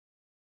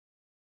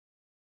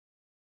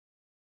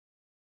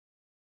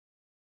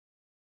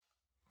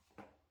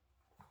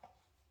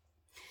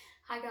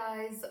Hi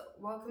guys,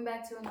 welcome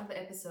back to another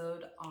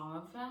episode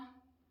of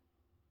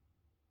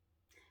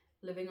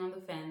Living on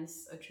the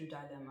Fence, a True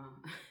Dilemma.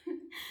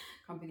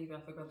 Can't believe I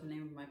forgot the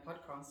name of my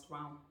podcast.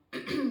 Wow.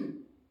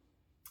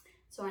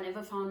 So I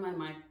never found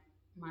my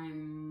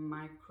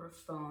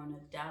microphone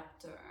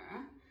adapter.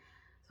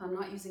 So I'm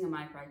not using a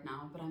mic right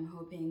now, but I'm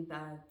hoping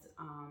that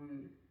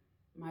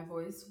my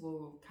voice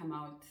will come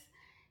out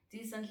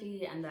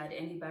decently and that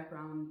any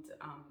background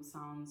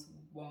sounds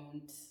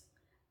won't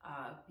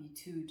be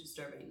too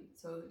disturbing.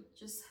 So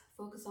just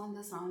focus on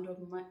the sound of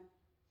my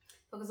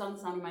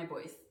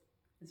voice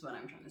is what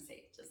I'm trying to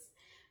say. Just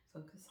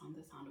focus on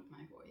the sound of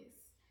my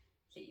voice,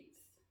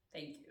 please.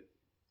 Thank you.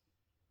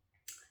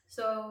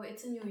 So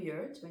it's a new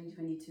year,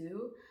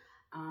 2022,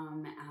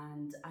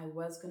 and I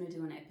was gonna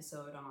do an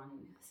episode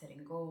on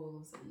setting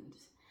goals and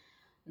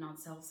not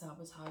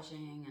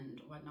self-sabotaging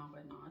and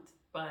whatnot.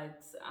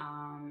 But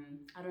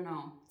I don't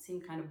know, it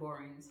seemed kind of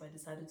boring, so I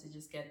decided to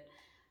just get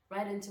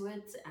right into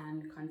it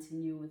and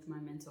continue with my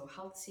mental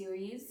health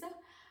series.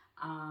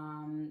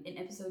 In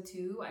episode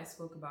 2, I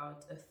spoke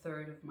about a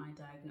third of my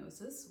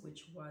diagnosis,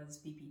 which was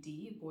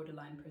BPD,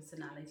 borderline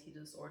personality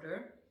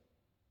disorder.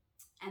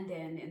 And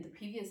then in the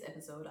previous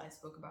episode, I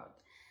spoke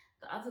about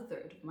the other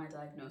third of my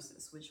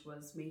diagnosis, which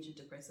was major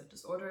depressive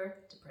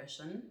disorder,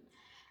 depression.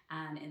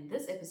 And in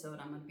this episode,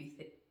 I'm going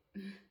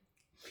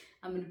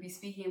to be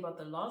speaking about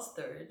the last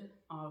third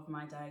of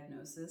my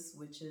diagnosis,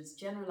 which is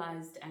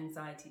generalized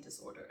anxiety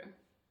disorder,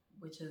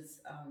 which is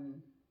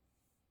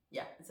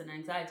it's an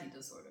anxiety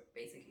disorder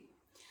basically.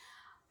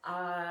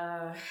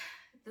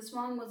 This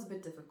one was a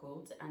bit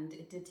difficult and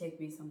it did take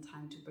me some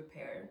time to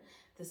prepare.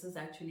 This is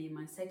actually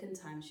my second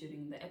time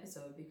shooting the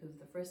episode because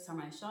the first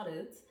time I shot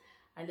it,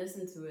 I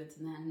listened to it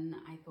and then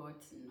I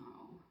thought,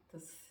 no,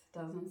 this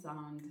doesn't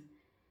sound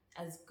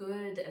as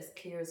good, as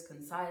clear, as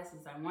concise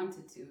as I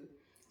wanted to.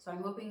 So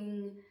I'm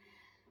hoping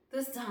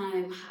this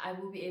time I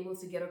will be able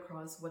to get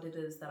across what it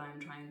is that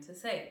I'm trying to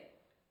say.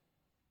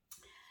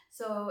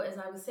 So as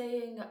I was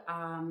saying,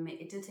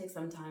 it did take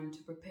some time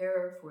to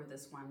prepare for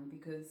this one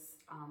because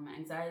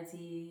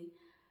anxiety,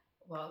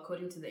 well,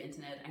 according to the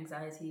internet,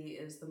 anxiety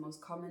is the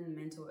most common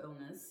mental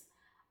illness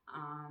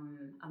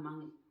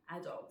among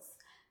adults.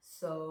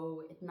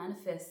 So it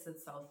manifests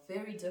itself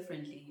very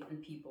differently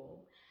in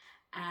people.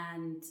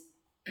 And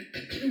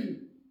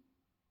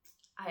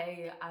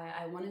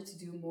I wanted to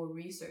do more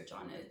research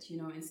on it,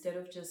 instead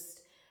of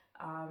just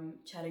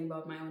chatting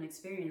about my own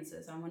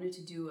experiences. I wanted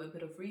to do a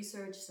bit of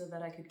research so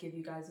that I could give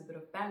you guys a bit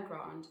of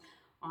background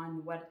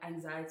on what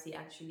anxiety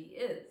actually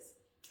is.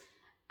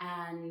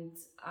 And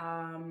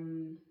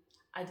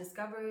I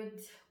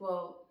discovered,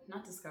 well,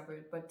 not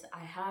discovered, but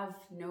I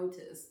have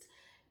noticed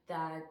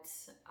that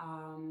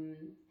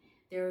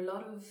there are a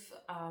lot of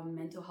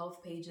mental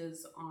health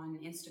pages on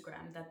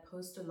Instagram that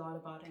post a lot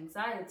about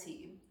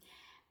anxiety.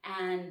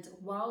 And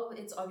while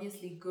it's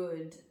obviously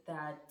good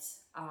that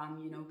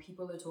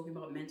people are talking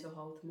about mental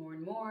health more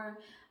and more,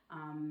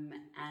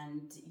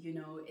 and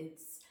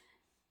it's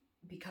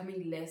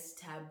becoming less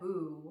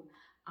taboo,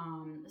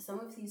 some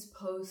of these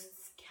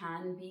posts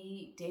can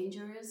be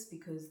dangerous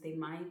because they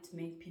might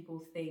make people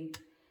think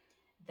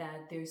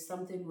that there's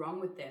something wrong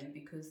with them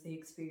because they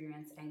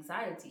experience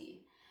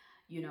anxiety.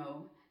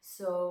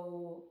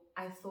 So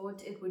I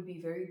thought it would be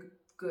very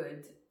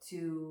good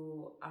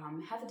to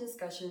have a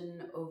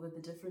discussion over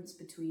the difference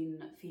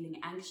between feeling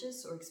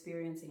anxious or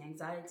experiencing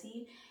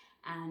anxiety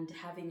and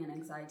having an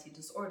anxiety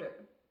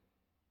disorder.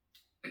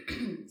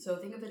 So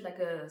think of it like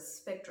a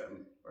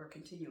spectrum or a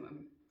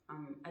continuum,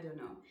 I don't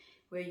know,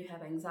 where you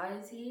have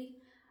anxiety,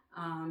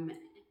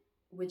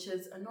 which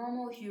is a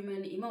normal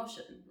human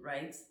emotion,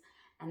 right?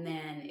 And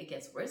then it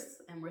gets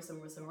worse and worse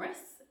and worse and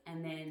worse.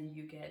 And then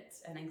you get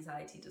an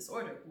anxiety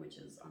disorder, which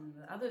is on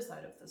the other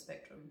side of the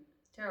spectrum.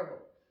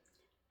 Terrible.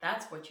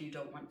 That's what you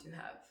don't want to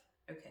have.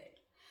 Okay.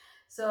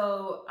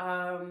 So,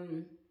 I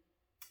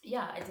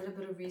did a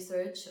bit of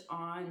research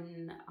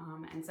on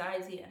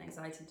anxiety and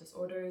anxiety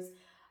disorders.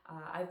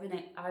 I've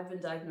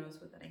been diagnosed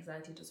with an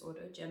anxiety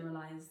disorder,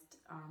 generalized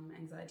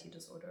anxiety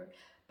disorder,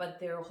 but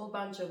there are a whole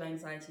bunch of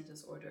anxiety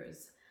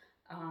disorders.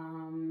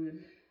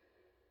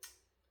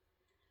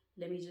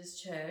 Let me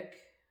just check.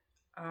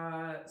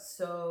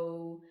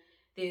 So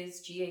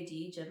there's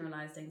GAD,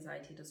 generalized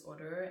anxiety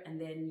disorder, and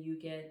then you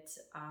get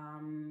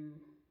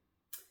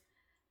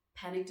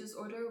panic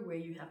disorder where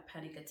you have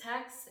panic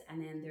attacks,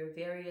 and then there are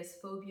various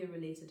phobia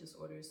related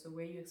disorders. So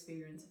where you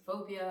experience a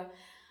phobia,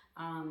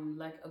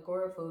 like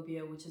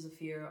agoraphobia, which is a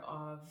fear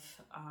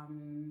of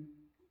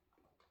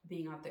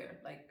being out there,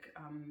 like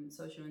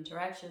social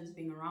interactions,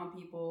 being around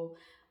people,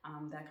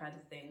 that kind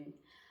of thing.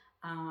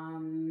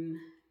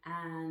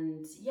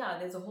 And yeah,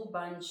 there's a whole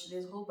bunch,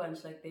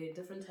 like there are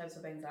different types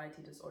of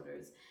anxiety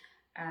disorders.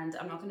 And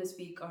I'm not going to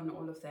speak on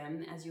all of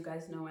them. As you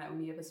guys know, I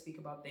only ever speak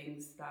about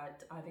things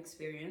that I've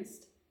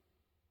experienced.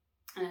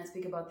 And I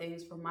speak about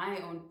things from my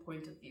own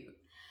point of view.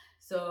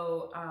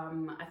 So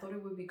I thought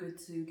it would be good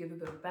to give a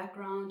bit of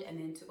background and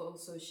then to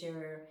also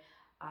share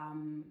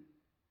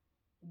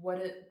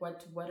what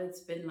it's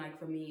been like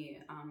for me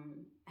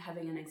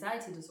having an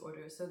anxiety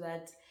disorder, so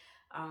that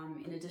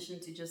in addition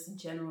to just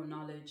general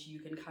knowledge, you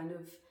can kind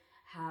of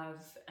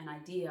have an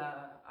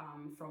idea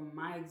from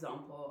my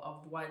example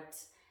of what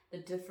the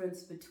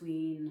difference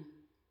between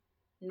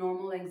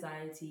normal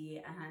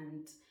anxiety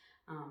and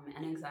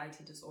an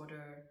anxiety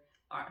disorder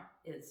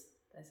is.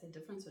 Did I say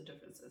difference or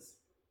differences?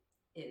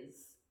 Is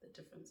the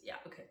difference? Yeah,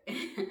 okay.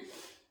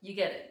 You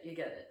get it. You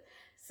get it.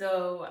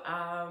 So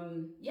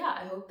yeah,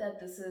 I hope that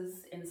this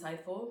is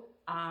insightful.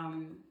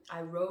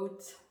 I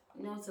wrote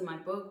notes in my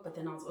book, but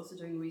then I was also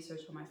doing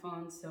research on my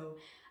phone, so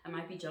I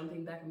might be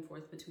jumping back and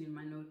forth between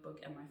my notebook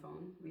and my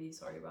phone. Really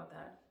sorry about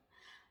that.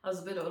 I was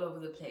a bit all over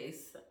the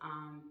place,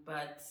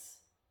 but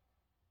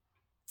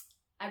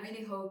I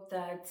really hope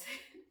that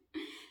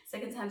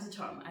second time's a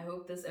charm. I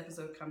hope this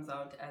episode comes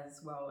out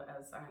as well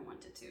as I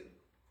wanted to.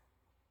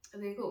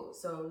 Okay, cool.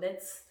 So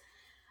let's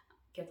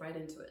get right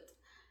into it.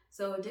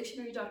 So,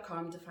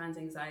 dictionary.com defines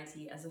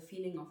anxiety as a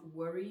feeling of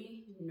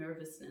worry,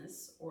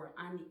 nervousness, or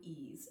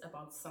unease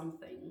about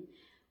something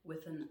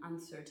with an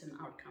uncertain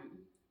outcome,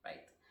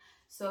 right?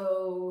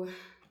 So,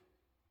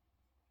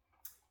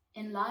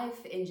 in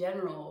life in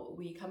general,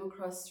 we come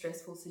across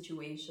stressful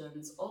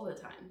situations all the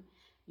time.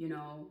 You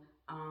know,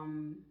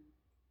 um,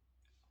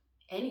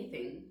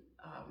 anything,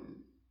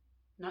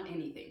 not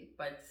anything,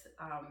 but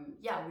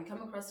yeah, we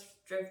come across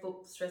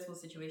stressful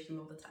situations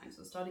all the time.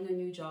 So, starting a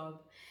new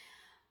job,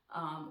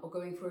 or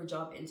going for a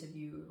job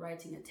interview,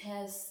 writing a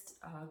test,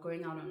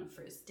 going out on a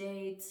first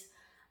date,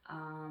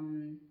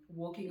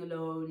 walking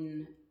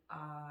alone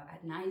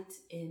at night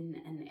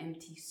in an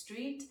empty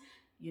street.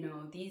 You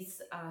know,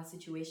 these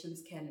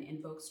situations can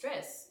invoke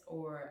stress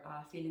or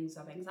feelings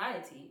of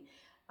anxiety.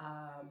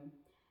 Um,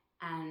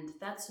 and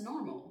that's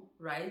normal,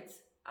 right?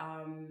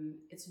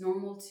 It's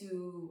normal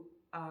to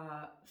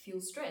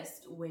feel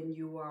stressed when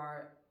you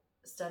are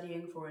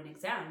studying for an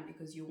exam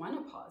because you want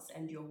to pass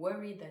and you're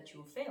worried that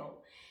you'll fail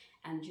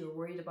and you're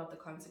worried about the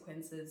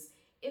consequences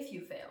if you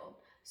fail.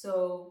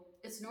 So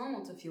it's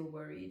normal to feel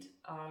worried.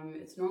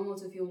 It's normal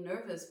to feel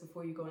nervous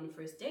before you go on a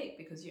first date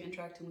because you're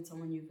interacting with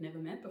someone you've never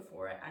met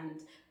before.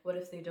 And what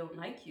if they don't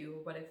like you?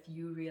 What if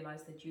you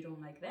realize that you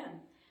don't like them?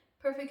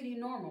 Perfectly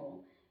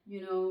normal,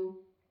 you know,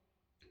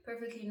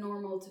 perfectly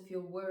normal to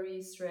feel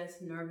worry,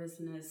 stress,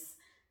 nervousness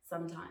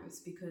sometimes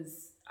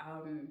because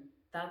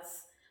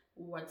that's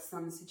what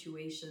some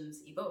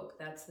situations evoke.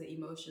 That's the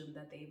emotion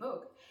that they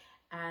evoke.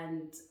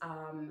 And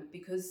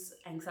because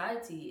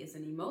anxiety is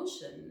an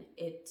emotion,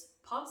 it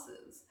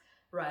passes,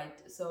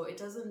 right? So it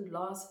doesn't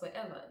last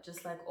forever,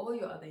 just like all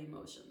your other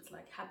emotions,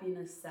 like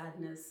happiness,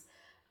 sadness,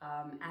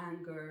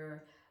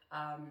 anger.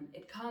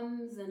 It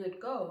comes and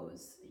it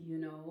goes, you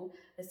know.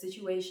 A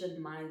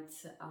situation might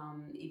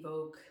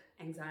evoke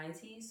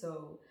anxiety.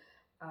 So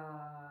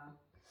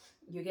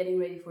you're getting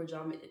ready for a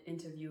job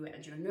interview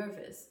and you're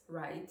nervous,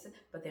 right?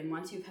 But then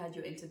once you've had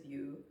your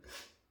interview,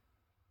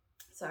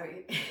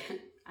 sorry,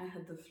 I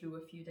had the flu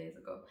a few days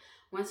ago.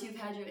 Once you've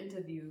had your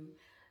interview,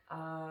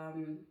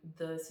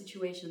 the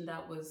situation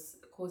that was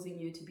causing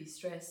you to be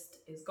stressed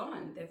is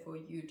gone. Therefore,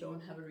 you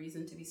don't have a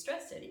reason to be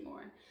stressed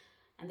anymore.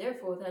 And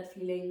therefore, that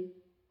feeling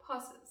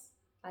passes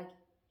like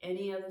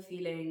any other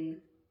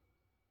feeling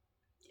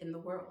in the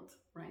world,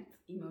 right?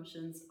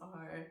 Emotions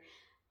are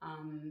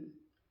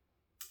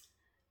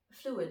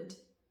fluid.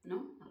 No,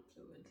 not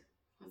fluid.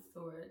 What's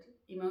the word?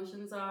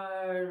 Emotions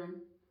are,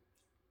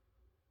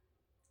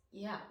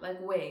 yeah, like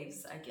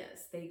waves, I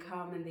guess. They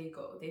come and they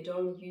go. They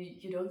don't,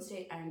 you don't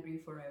stay angry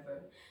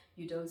forever.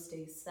 You don't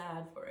stay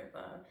sad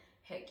forever.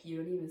 Heck, you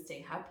don't even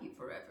stay happy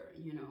forever,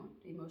 you know.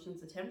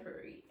 Emotions are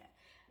temporary.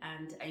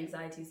 And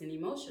anxiety is an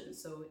emotion,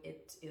 so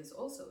it is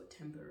also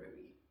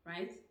temporary,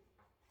 right?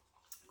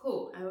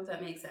 Cool, I hope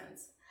that makes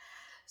sense.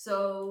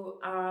 So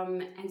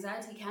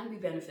anxiety can be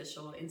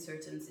beneficial in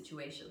certain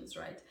situations,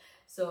 right?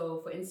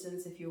 So for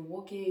instance, if you're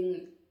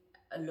walking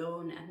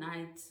alone at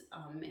night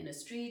in a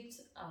street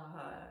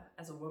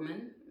as a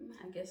woman,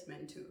 I guess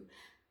men too,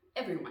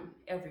 everyone,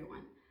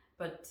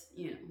 but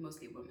you know,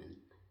 mostly women,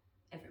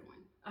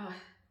 everyone.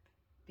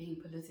 Being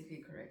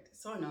politically correct,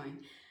 so annoying.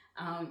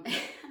 Um,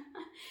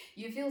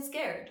 you feel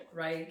scared,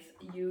 right?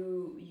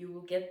 You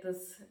will get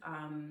this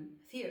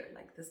fear,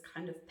 like this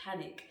kind of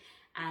panic,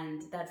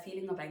 and that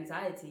feeling of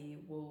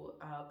anxiety will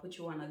put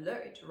you on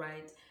alert,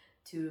 right?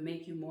 To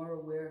make you more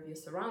aware of your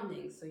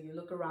surroundings. So you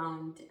look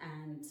around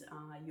and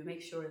you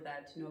make sure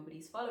that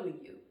nobody's following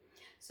you.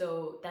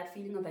 So that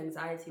feeling of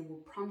anxiety will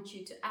prompt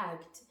you to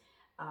act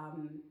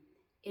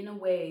in a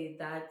way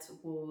that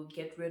will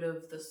get rid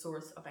of the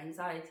source of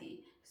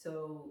anxiety.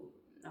 So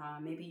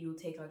maybe you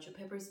take out your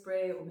pepper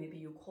spray, or maybe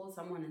you call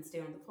someone and stay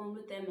on the phone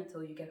with them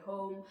until you get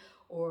home,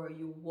 or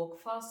you walk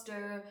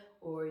faster,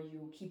 or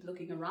you keep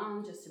looking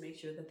around just to make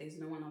sure that there's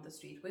no one on the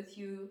street with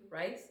you,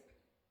 right?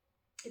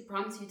 It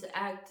prompts you to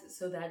act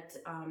so that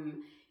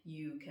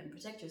you can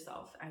protect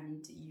yourself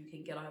and you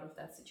can get out of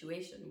that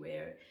situation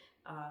where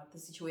the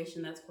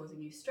situation that's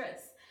causing you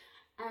stress.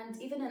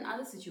 And even in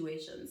other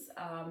situations,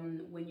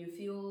 when you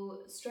feel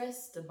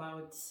stressed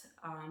about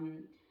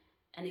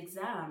an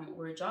exam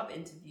or a job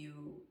interview,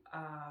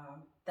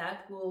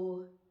 that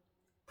will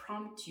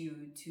prompt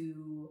you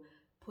to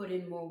put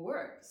in more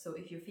work. So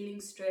if you're feeling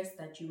stressed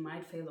that you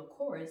might fail a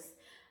course,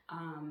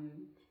 um,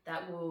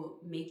 that will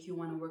make you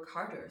want to work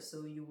harder.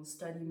 So you will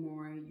study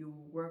more, you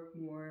will work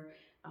more,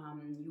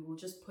 you will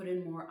just put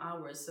in more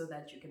hours so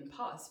that you can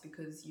pass,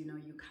 because you know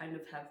you kind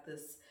of have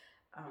this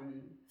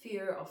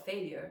fear of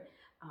failure,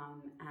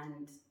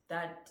 and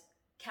that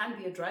can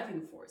be a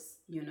driving force,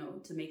 you know,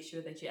 to make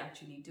sure that you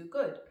actually do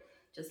good.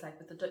 Just like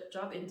with the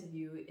job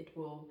interview, it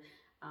will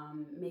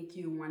make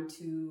you want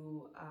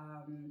to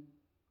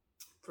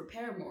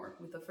prepare more.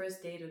 With the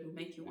first date, it will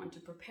make you want to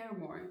prepare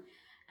more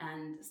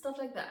and stuff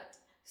like that.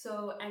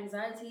 So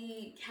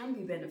anxiety can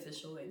be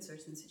beneficial in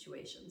certain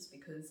situations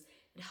because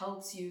it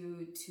helps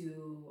you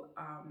to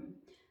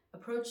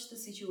approach the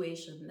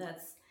situation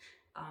that's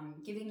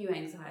giving you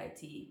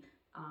anxiety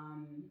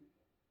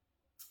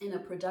in a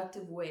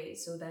productive way,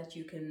 so that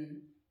you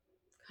can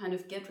kind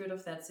of get rid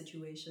of that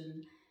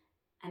situation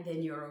and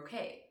then you're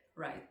okay,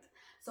 right?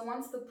 So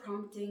once the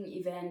prompting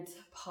event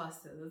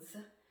passes,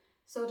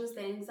 so does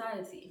the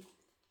anxiety.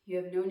 You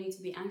have no need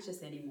to be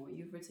anxious anymore.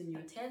 You've written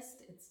your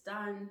test, it's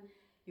done,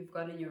 you've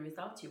gotten your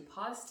results, you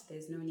passed,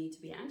 there's no need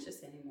to be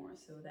anxious anymore.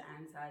 So the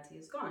anxiety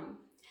is gone.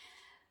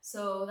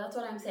 So that's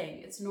what I'm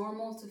saying. It's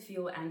normal to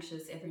feel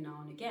anxious every now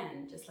and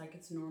again, just like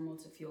it's normal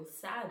to feel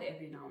sad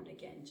every now and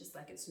again, just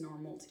like it's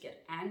normal to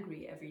get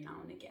angry every now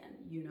and again,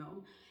 you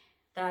know?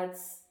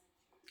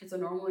 It's a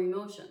normal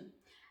emotion.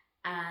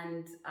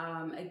 And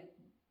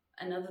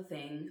another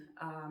thing,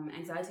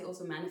 anxiety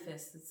also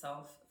manifests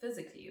itself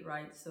physically,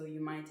 right? So you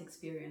might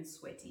experience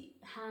sweaty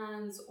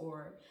hands,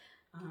 or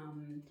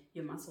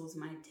your muscles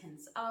might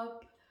tense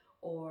up,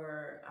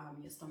 or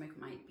your stomach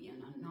might be in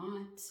a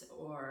knot,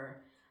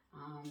 or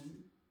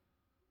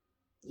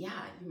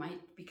yeah, you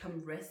might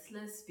become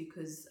restless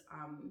because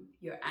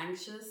you're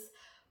anxious.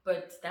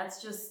 But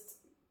that's just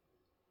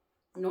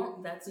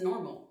that's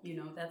normal, you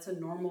know. That's a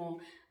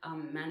normal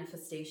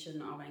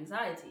manifestation of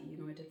anxiety. You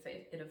know, it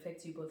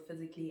affects you both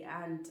physically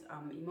and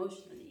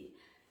emotionally,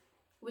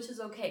 which is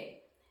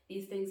okay.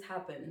 These things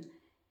happen.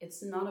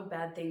 It's not a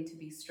bad thing to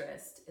be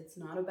stressed. It's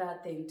not a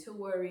bad thing to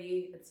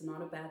worry. It's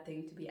not a bad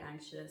thing to be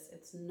anxious.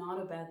 It's not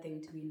a bad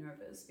thing to be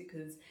nervous,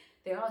 because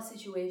there are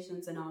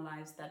situations in our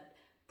lives that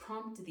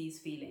prompt these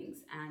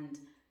feelings, and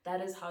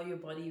that is how your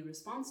body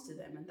responds to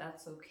them, and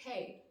that's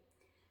okay.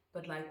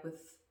 But like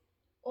with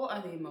all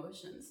other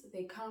emotions,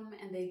 they come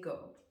and they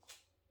go.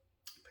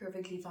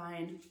 Perfectly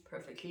fine,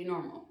 perfectly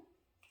normal.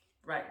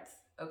 Right,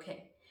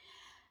 okay.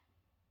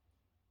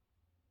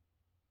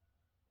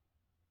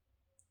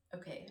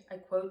 Okay, I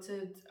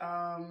quoted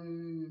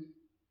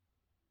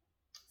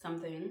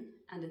something,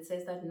 and it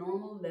says that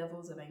normal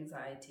levels of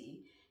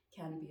anxiety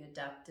can be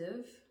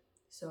adaptive.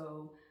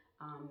 So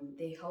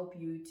they help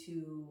you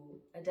to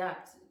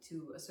adapt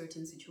to a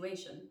certain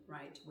situation,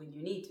 right, when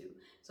you need to.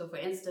 So for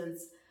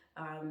instance,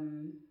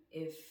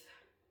 if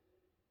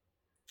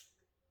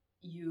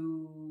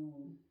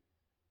you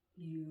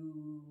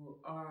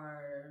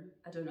are,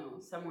 I don't know,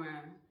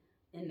 somewhere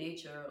in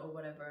nature or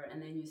whatever,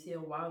 and then you see a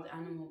wild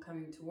animal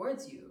coming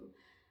towards you,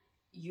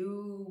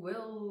 you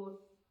will,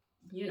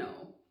 you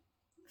know,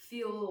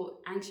 feel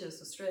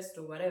anxious or stressed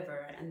or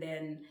whatever, and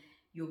then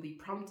you'll be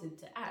prompted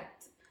to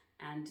act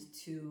and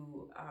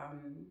to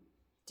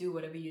do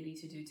whatever you need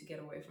to do to get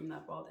away from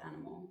that wild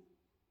animal,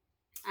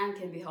 and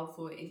can be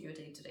helpful in your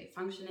day-to-day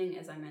functioning.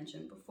 As I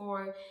mentioned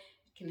before,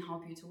 it can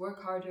help you to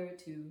work harder,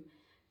 to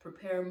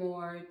prepare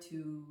more,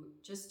 to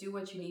just do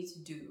what you need to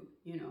do,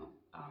 you know,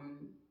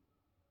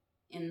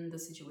 in the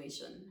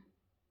situation.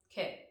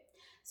 Okay,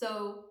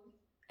 so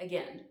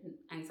again,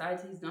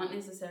 anxiety is not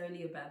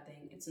necessarily a bad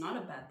thing. It's not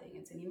a bad thing.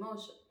 It's an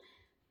emotion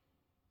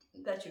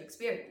that you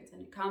experience,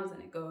 and it comes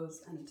and it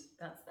goes, and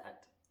that's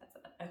that. That's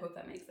that. I hope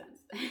that makes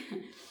sense.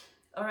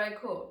 All right,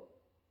 cool.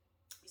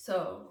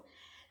 So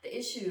the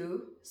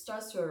issue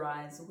starts to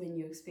arise when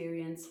you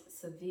experience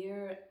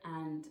severe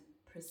and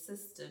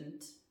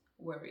persistent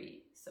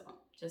worry. So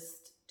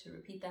just to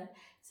repeat that,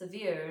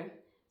 severe,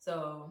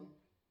 so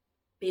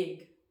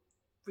big,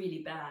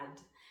 really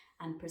bad,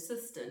 and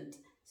persistent,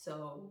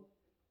 so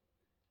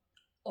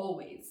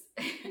always.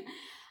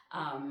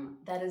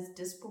 That is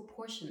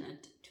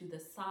disproportionate to the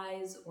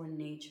size or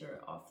nature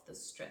of the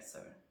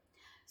stressor.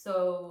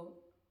 So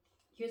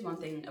here's one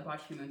thing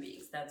about human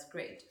beings that's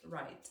great,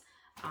 right?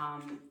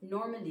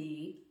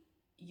 Normally,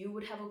 you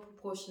would have a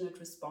proportionate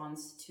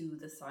response to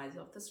the size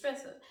of the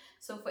stressor.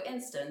 So for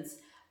instance,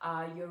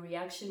 your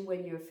reaction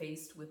when you're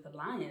faced with a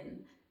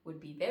lion would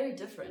be very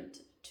different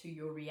to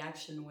your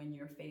reaction when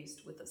you're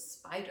faced with a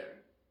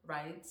spider,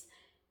 right?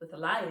 With a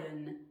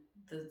lion,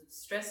 the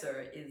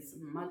stressor is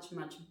much,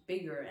 much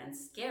bigger and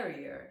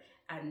scarier.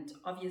 And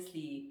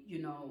obviously,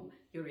 you know,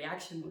 your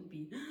reaction would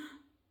be,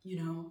 you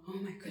know, oh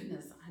my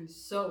goodness, I'm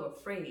so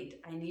afraid.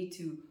 I need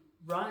to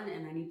run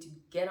and I need to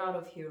get out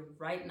of here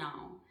right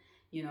now.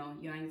 You know,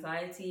 your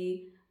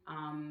anxiety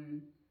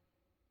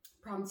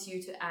prompts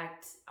you to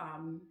act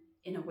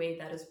in a way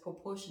that is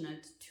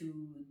proportionate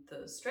to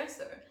the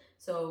stressor.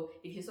 So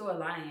if you saw a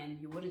lion,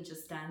 you wouldn't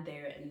just stand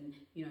there and,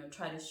 you know,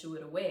 try to shoo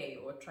it away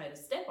or try to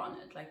step on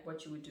it like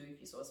what you would do if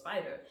you saw a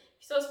spider.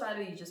 If you saw a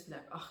spider, you'd just be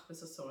like, oh,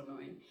 this is so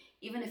annoying.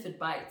 Even if it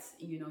bites,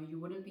 you know, you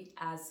wouldn't be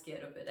as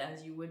scared of it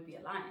as you would be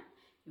a lion.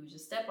 You would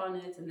just step on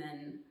it, and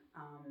then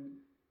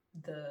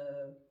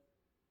the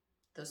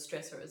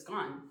stressor is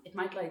gone. It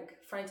might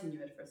like frighten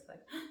you at first,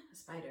 like a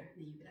spider, and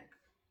then you'd be like,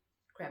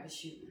 grab a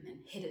shoe and then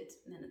hit it,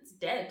 and then it's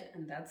dead,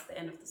 and that's the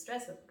end of the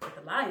stressor. With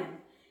the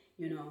lion,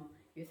 you know,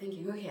 you're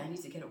thinking, okay, I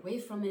need to get away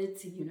from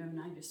it. You know,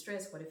 now you're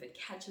stressed. What if it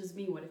catches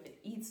me? What if it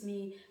eats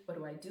me? What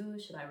do I do?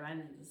 Should I run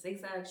in the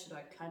zigzag? Should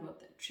I climb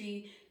up the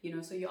tree? You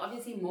know, so you're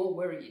obviously more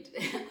worried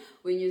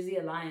when you see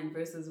a lion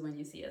versus when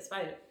you see a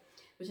spider,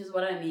 which is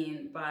what I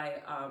mean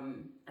by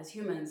as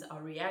humans,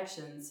 our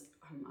reactions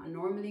are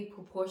normally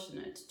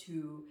proportionate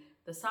to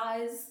the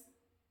size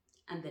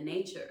and the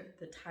nature,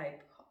 the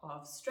type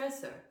of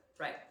stressor,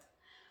 right?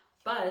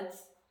 But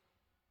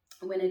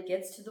when it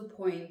gets to the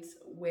point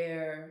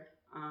where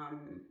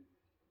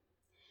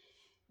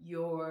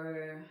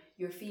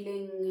you're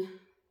feeling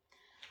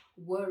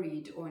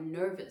worried or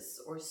nervous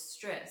or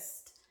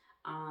stressed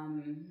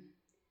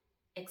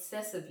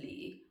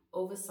excessively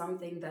over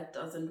something that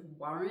doesn't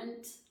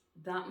warrant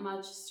that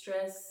much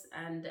stress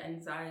and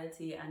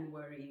anxiety and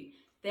worry,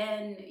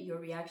 then your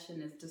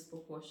reaction is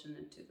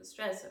disproportionate to the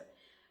stressor,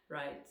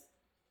 right?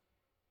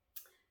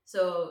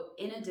 So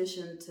in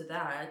addition to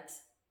that,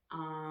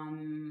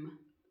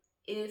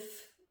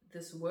 if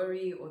this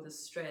worry or the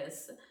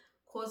stress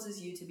causes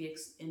you to be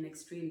in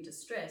extreme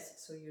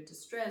distress, so you're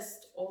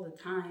distressed all the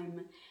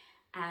time,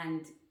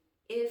 and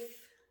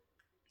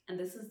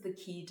this is the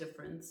key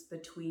difference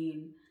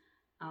between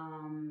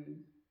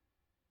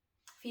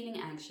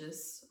feeling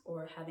anxious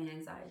or having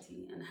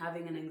anxiety and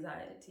having an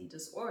anxiety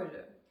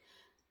disorder.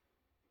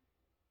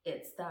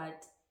 It's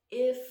that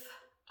if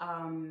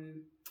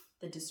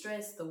the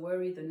distress, the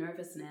worry, the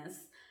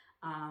nervousness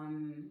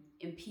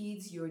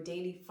impedes your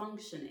daily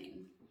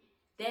functioning,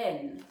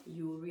 then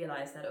you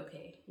realize that,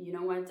 okay, you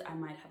know what, I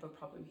might have a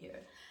problem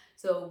here.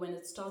 So when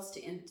it starts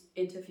to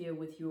interfere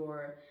with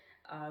your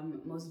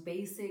most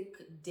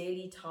basic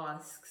daily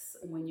tasks,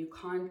 when you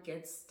can't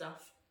get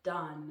stuff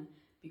done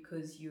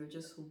because you're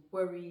just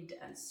worried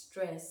and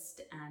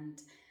stressed and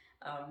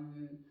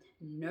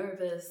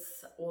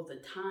nervous all the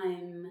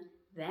time,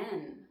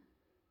 then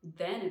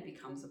it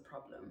becomes a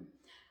problem.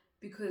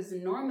 Because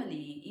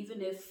normally,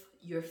 even if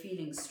you're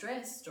feeling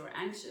stressed or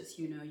anxious,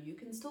 you know, you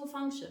can still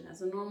function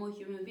as a normal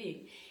human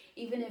being.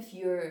 Even if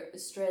you're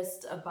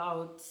stressed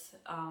about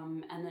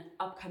an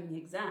upcoming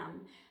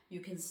exam, you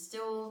can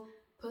still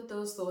put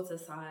those thoughts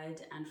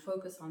aside and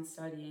focus on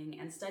studying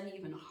and study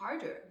even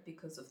harder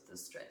because of the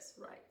stress,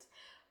 right?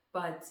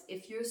 But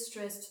if you're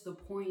stressed to the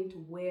point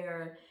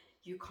where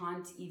you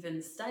can't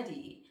even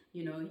study,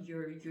 you know,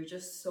 you're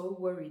just so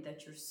worried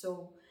that you're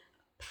so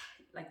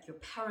like you're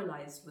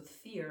paralyzed with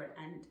fear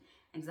and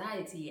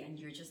anxiety, and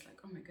you're just like,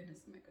 oh my goodness,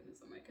 oh my goodness,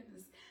 oh my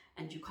goodness,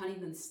 and you can't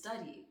even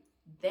study,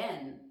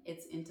 then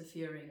it's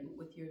interfering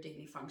with your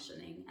daily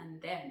functioning,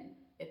 and then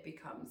it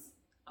becomes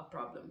a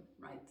problem,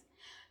 right?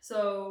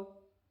 So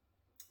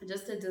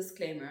just a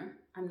disclaimer,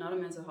 I'm not a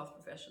mental health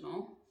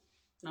professional.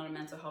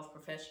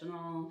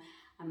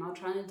 I'm not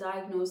trying to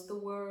diagnose the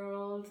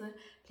world.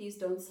 Please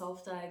don't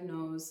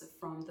self-diagnose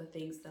from the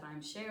things that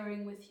I'm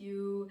sharing with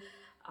you.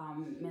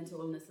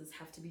 Mental illnesses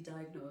have to be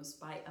diagnosed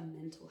by a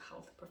mental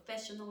health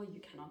professional. You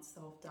cannot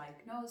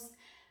self-diagnose.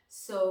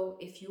 So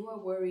if you are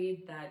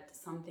worried that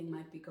something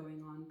might be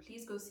going on,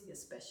 please go see a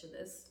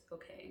specialist,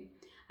 okay?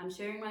 I'm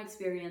sharing my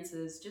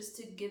experiences just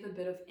to give a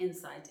bit of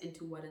insight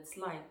into what it's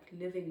like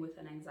living with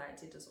an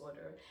anxiety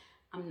disorder.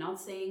 I'm not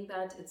saying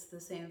that it's the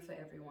same for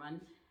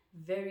everyone.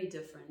 Very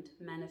different,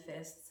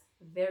 manifests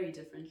very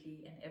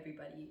differently in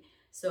everybody.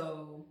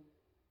 So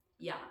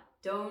yeah,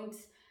 don't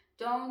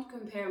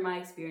compare my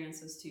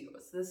experiences to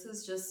yours. This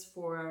is just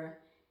for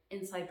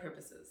insight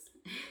purposes,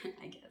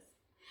 I guess.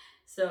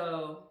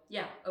 So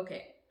yeah,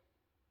 okay.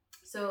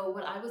 So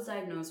what I was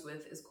diagnosed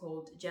with is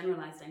called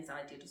Generalized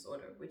Anxiety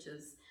Disorder, which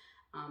is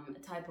a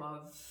type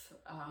of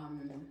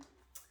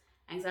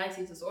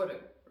anxiety disorder,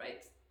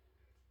 right?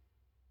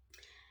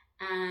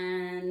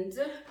 And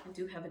I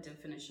do have a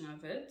definition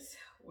of it.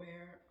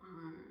 Where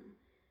are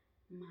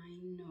my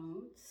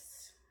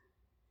notes?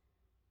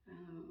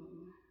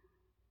 Oh,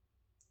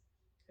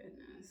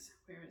 goodness,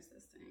 where is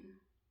this thing?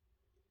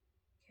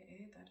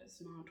 Okay, that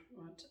is not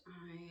what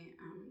I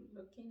am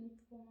looking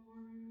for.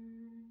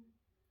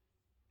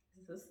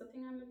 Is this the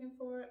thing I'm looking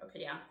for? Okay,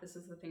 yeah, this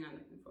is the thing I'm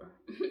looking for.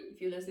 If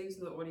you're listening to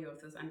the audio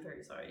of this, I'm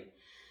very sorry.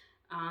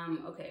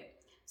 Okay,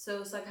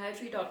 so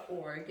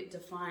psychiatry.org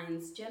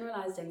defines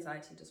generalized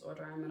anxiety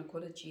disorder, I'm going to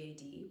call it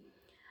GAD,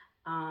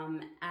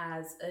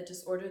 as a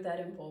disorder that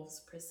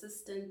involves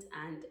persistent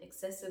and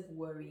excessive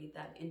worry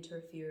that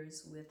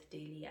interferes with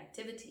daily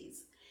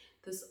activities.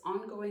 This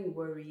ongoing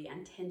worry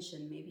and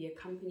tension may be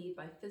accompanied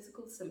by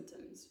physical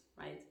symptoms,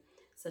 right?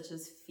 Such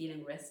as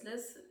feeling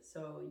restless,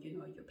 so you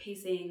know you're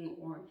pacing,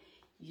 or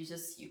you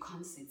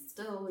can't sit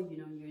still, you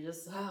know, you're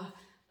just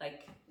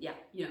like, yeah,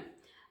 you know.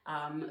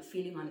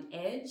 feeling on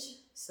edge.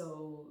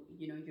 So,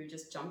 you're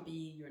just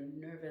jumpy, you're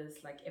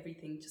nervous, like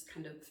everything just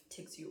kind of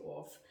ticks you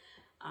off,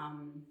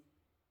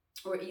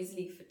 or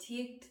easily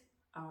fatigued,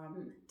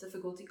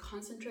 difficulty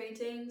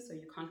concentrating, so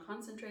you can't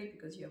concentrate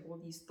because you have all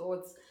these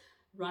thoughts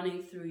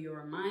running through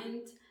your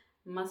mind,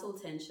 muscle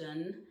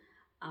tension,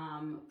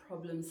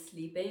 problem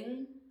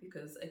sleeping,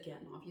 because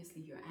again,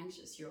 obviously you're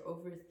anxious, you're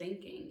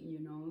overthinking,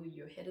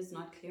 your head is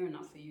not clear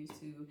enough for you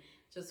to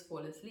just fall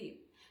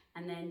asleep.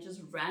 And then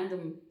just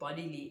random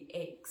bodily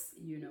aches,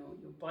 your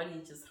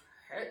body just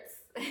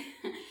hurts.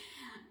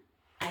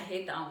 I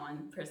hate that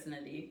one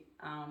personally,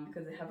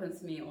 because it happens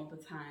to me all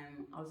the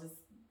time. I'll just,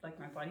 like,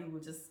 my body will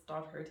just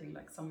start hurting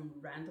like some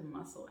random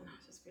muscle, and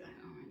I'll just be like,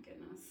 oh my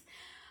goodness.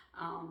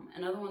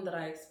 Another one that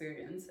I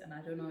experience, and I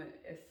don't know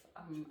if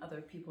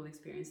other people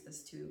experience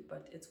this too,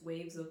 but it's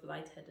waves of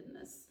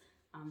lightheadedness.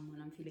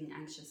 When I'm feeling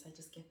anxious, I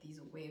just get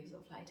these waves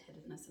of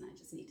lightheadedness, and I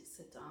just need to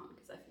sit down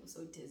because I feel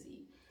so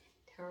dizzy.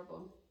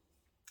 Terrible.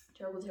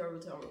 Terrible, terrible,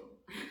 terrible.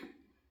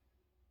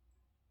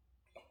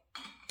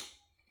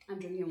 I'm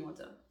drinking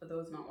water for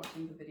those not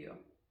watching the video.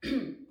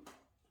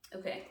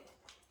 Okay,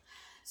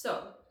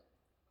 so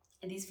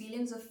these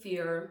feelings of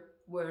fear,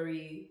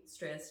 worry,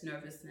 stress,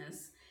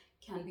 nervousness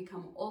can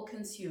become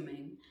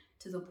all-consuming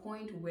to the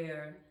point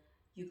where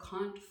you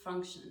can't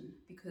function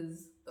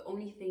because the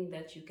only thing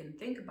that you can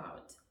think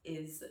about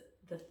is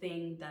the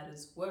thing that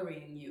is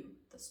worrying you,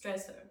 the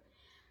stressor.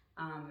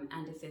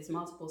 And if there's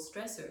multiple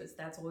stressors,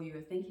 that's all you're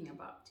thinking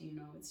about.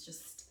 It's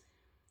just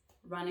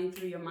running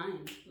through your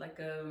mind like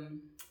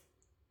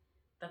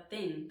that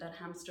thing that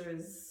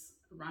hamsters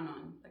run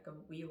on, like a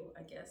wheel,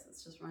 I guess.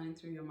 It's just running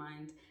through your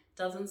mind.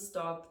 Doesn't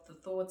stop. The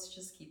thoughts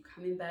just keep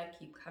coming back,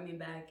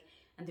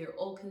 and they're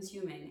all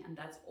consuming, and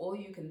that's all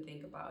you can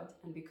think about.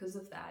 And because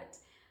of that,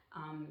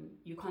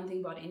 you can't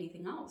think about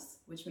anything else,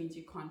 which means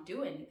you can't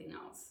do anything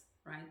else,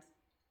 right?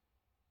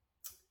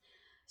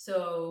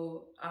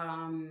 So,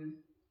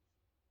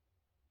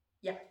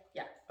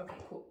 yeah, okay,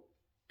 cool.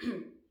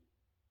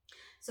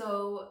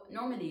 So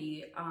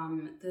normally,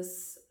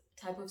 this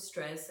type of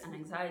stress and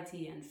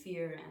anxiety and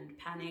fear and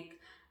panic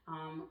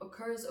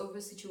occurs over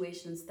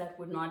situations that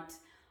would not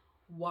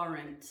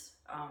warrant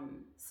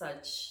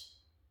such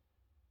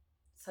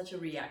a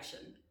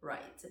reaction,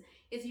 right?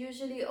 It's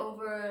usually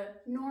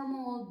over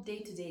normal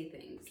day-to-day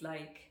things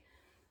like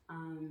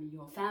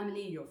your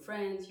family, your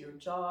friends, your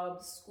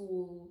job,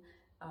 school,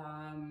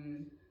 I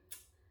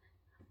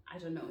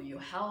don't know,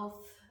 your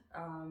health,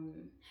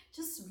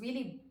 just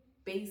really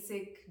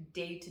basic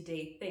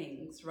day-to-day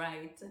things,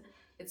 right?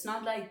 It's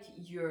not like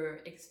you're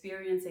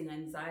experiencing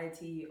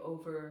anxiety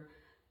over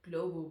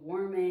global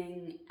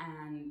warming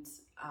and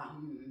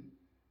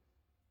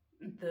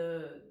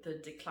the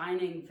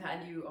declining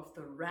value of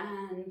the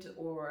rand,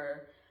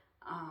 or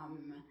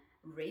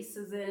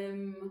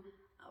racism,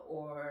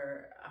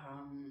 or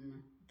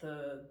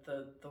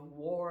the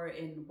war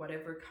in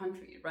whatever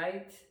country,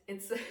 right?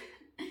 It's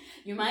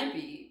you might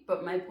be,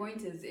 but my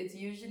point is, it's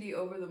usually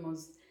over the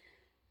most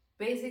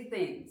basic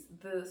things,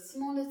 the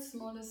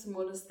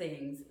smallest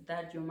things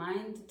that your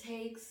mind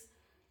takes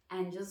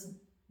and just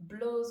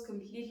blows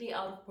completely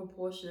out of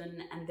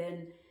proportion, and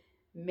then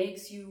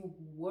makes you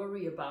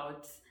worry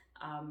about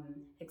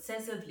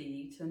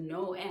excessively to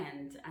no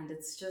end. And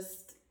it's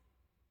just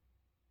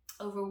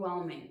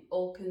overwhelming,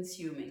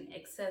 all-consuming,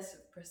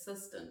 excessive,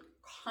 persistent,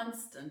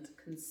 constant,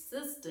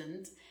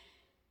 consistent,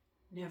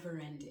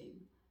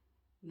 never-ending.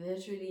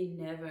 Literally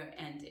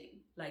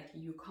never-ending. Like,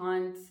 you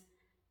can't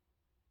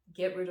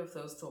get rid of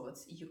those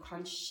thoughts. You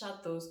can't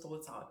shut those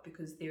thoughts out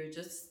because they're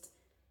just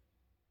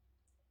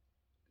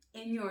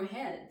in your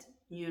head,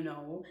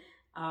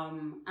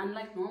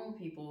 unlike normal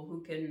people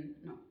who can,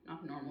 no,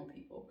 not normal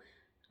people,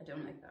 I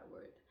don't like that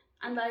word.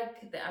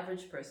 Unlike the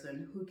average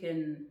person who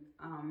can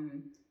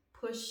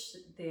push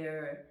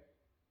their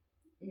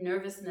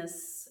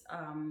nervousness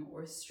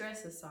or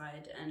stress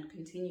aside and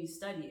continue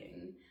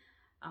studying,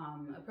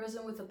 a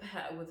person with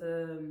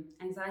a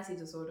anxiety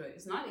disorder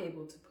is not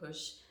able to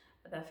push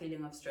that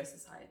feeling of stress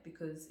aside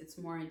because it's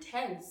more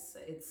intense.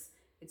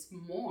 It's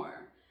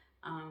more.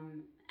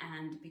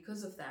 And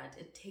because of that,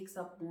 it takes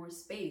up more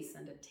space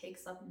and it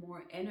takes up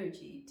more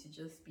energy to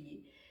just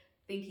be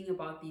thinking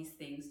about these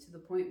things to the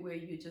point where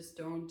you just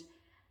don't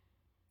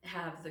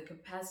have the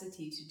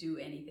capacity to do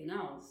anything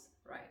else,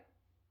 right?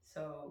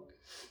 So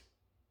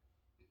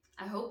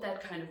I hope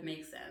that kind of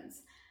makes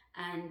sense.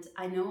 And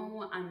I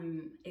know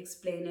I'm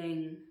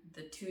explaining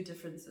the two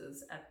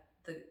differences at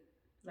the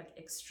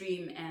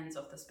extreme ends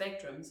of the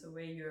spectrum. So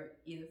where you're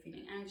either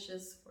feeling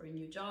anxious for a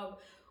new job,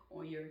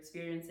 or you're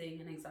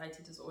experiencing an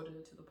anxiety disorder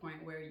to the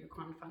point where you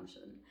can't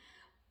function.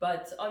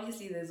 But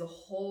obviously there's a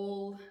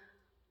whole,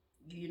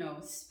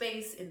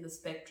 space in the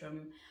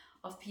spectrum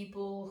of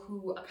people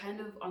who are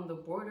kind of on the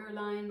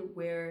borderline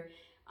where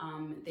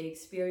they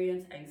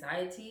experience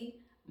anxiety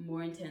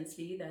more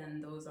intensely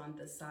than those on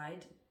this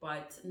side,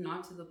 but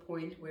not to the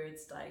point where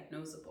it's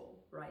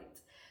diagnosable, right?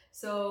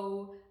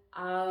 So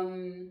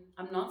I'm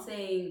not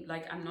saying,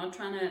 I'm not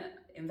trying to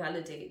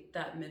invalidate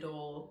that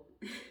middle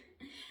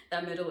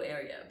that middle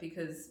area,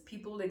 because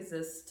people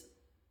exist,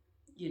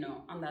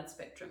 on that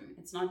spectrum.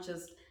 It's not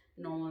just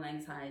normal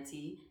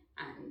anxiety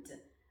and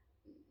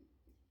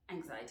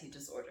anxiety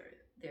disorder.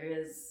 There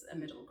is a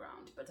middle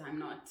ground, but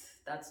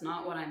that's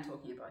not what I'm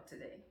talking about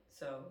today.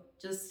 So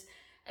just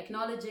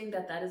acknowledging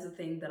that that is a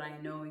thing that I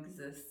know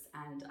exists,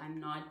 and I'm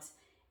not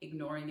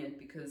ignoring it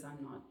because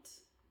I'm not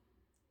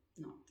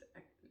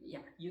yeah,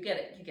 you get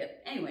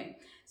it anyway.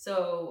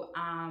 So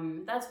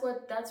that's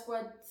what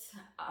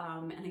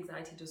an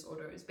anxiety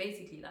disorder is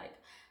basically like.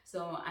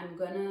 So I'm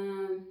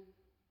gonna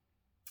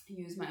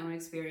use my own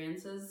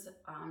experiences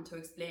to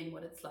explain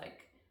what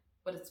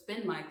it's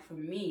been like for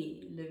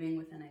me living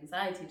with an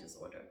anxiety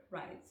disorder,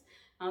 right?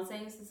 Not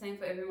saying it's the same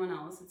for everyone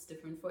else, it's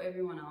different for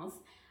everyone else.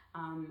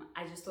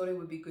 I just thought it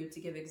would be good to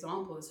give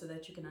examples so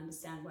that you can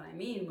understand what I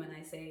mean when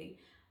I say,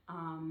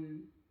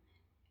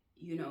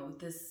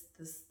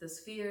 this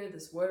fear,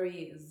 this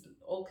worry is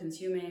all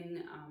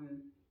consuming,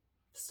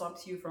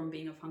 stops you from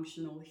being a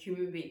functional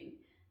human being.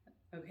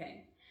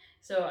 Okay.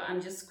 So I'm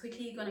just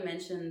quickly going to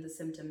mention the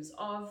symptoms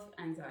of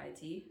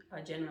anxiety,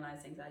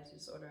 generalized anxiety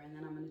disorder, and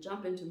then I'm going to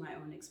jump into my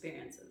own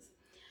experiences.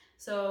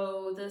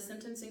 So the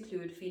symptoms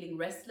include feeling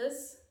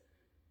restless,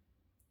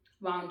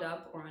 wound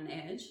up, or on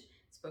edge.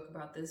 Spoke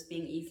about this,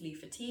 being easily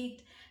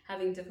fatigued,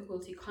 having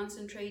difficulty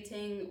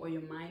concentrating or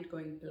your mind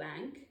going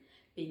blank,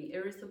 being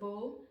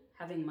irritable,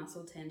 having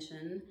muscle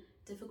tension,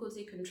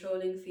 difficulty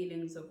controlling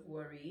feelings of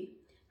worry,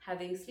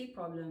 having sleep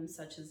problems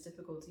such as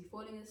difficulty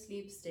falling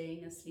asleep,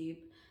 staying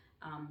asleep,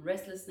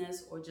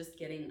 restlessness, or just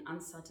getting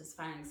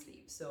unsatisfying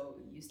sleep. So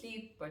you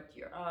sleep, but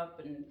you're up,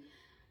 and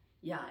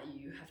yeah,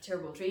 you have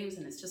terrible dreams,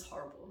 and it's just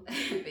horrible,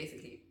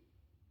 basically.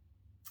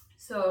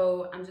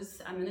 So I'm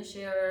going to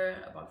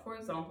share about 4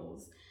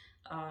 examples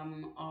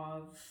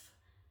of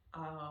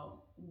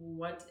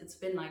what it's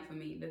been like for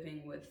me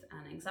living with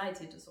an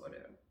anxiety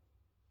disorder.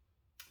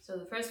 So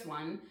the first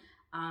one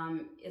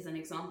is an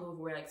example of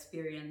where I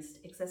experienced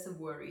excessive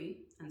worry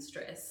and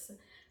stress,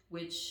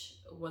 which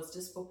was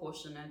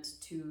disproportionate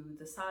to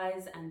the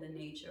size and the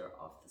nature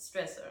of the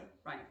stressor,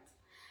 right?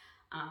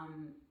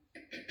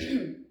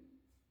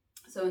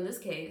 So in this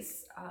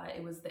case,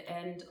 it was the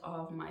end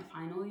of my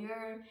final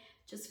year,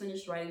 just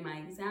finished writing my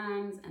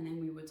exams, and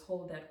then we were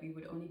told that we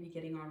would only be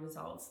getting our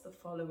results the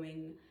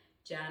following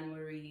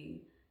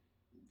January,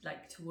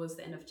 like towards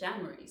the end of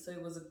January. So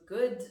it was a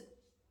good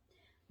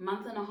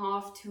month and a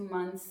half, 2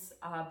 months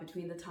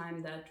between the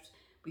time that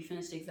we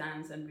finished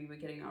exams and we were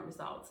getting our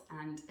results.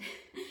 And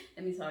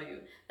let me tell you,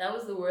 that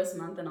was the worst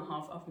month and a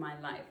half of my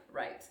life,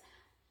 right?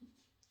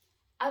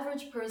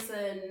 Average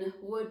person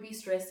would be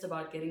stressed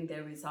about getting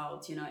their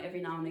results.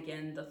 Every now and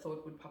again, the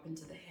thought would pop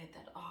into the head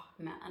that, oh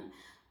man,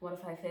 what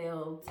if I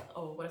failed?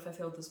 Oh, what if I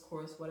failed this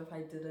course? What if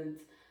I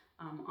didn't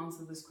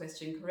answer this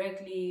question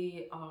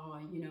correctly?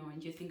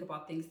 And you think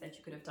about things that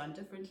you could have done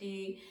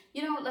differently.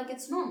 Like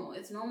it's normal.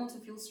 It's normal to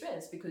feel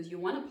stressed because you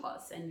want to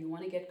pass and you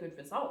want to get good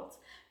results,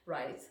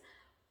 right?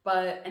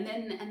 But and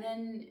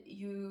then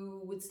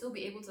you would still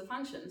be able to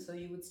function. So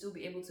you would still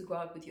be able to go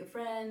out with your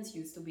friends.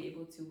 You'd still be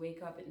able to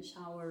wake up and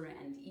shower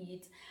and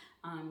eat.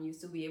 You'd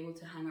still be able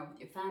to hang out with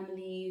your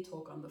family,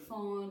 talk on the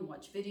phone,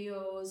 watch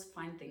videos,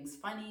 find things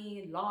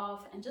funny,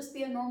 laugh, and just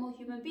be a normal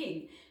human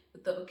being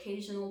with the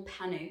occasional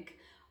panic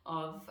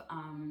of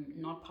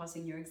not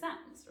passing your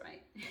exams,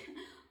 right?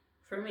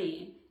 For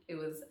me, it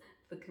was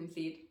the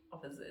complete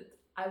opposite.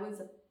 I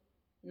was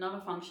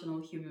not a functional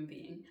human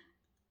being.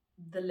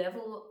 The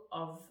level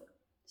of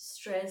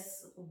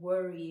stress,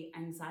 worry,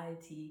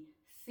 anxiety,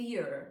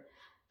 fear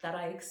that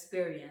I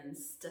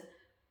experienced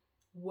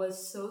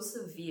was so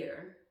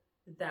severe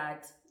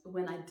that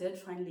when I did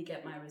finally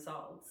get my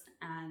results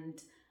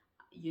and,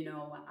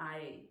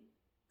 I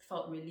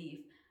felt relief,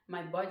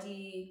 my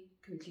body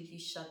completely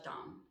shut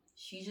down.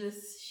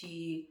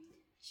 She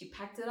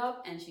packed it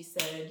up and she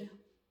said,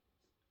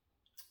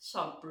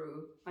 "Shop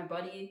brew." My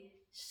body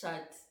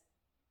shut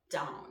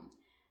down.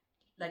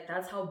 Like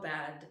that's how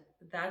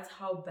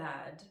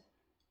bad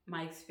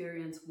my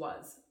experience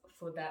was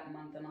for that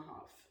month and a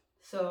half.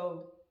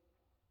 So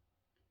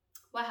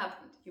what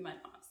happened, you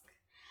might ask?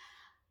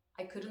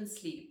 I couldn't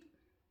sleep,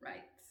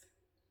 right?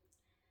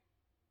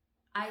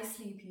 I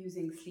sleep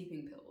using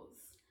sleeping pills.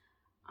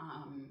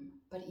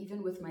 But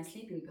even with my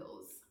sleeping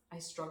pills, I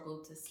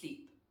struggled to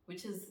sleep,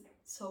 which is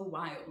so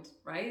wild,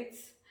 right?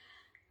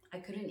 I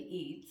couldn't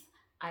eat.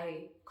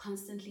 I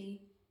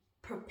constantly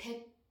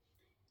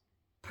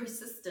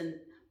persistent,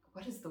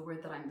 what is the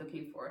word that I'm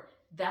looking for?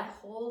 That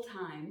whole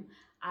time,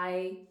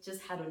 I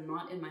just had a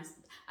knot in my,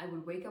 I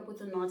would wake up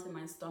with a knot in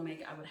my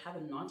stomach. I would have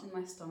a knot in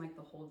my stomach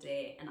the whole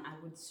day, and I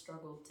would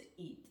struggle to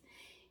eat.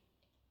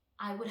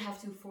 I would have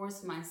to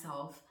force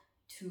myself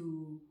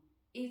to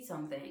eat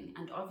something,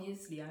 and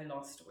obviously I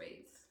lost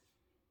weight.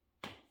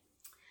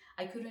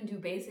 I couldn't do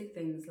basic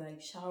things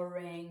like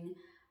showering,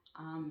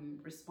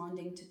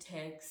 responding to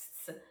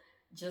texts,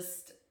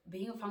 just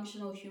being a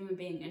functional human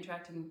being,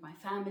 interacting with my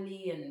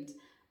family, and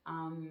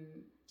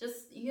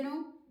just,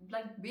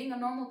 like being a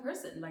normal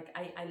person. Like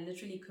I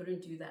literally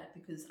couldn't do that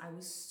because I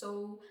was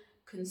so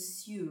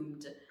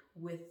consumed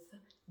with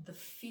the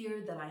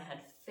fear that I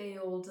had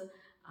failed,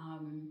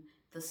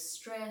 the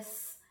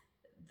stress,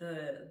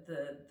 the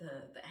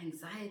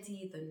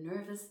anxiety, the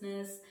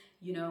nervousness,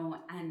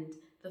 and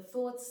the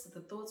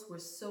thoughts were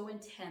so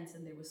intense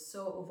and they were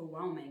so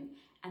overwhelming,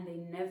 and they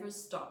never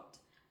stopped,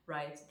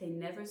 right? They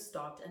never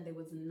stopped, and there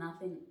was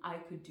nothing I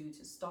could do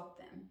to stop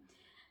them.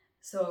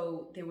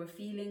 So there were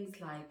feelings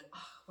like,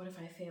 oh, what if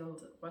I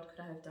failed? What could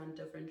I have done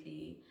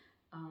differently?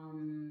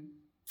 Um,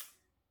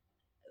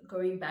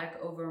 Going back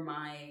over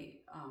my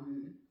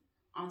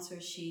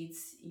answer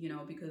sheets,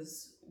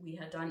 because we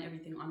had done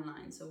everything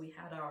online. So we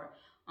had our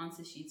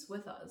answer sheets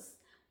with us,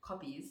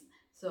 copies.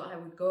 So I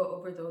would go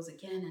over those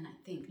again and I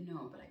think,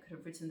 no, but I could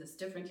have written this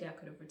differently. I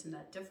could have written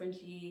that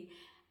differently.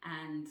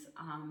 And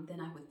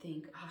then I would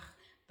think,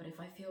 but if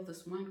I fail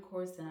this one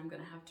course, then I'm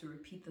going to have to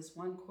repeat this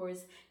one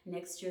course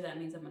next year. That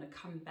means I'm going to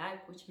come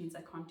back, which means I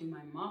can't do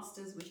my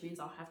master's, which means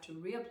I'll have to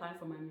reapply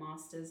for my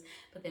master's.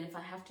 But then if I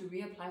have to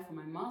reapply for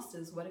my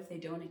master's, what if they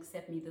don't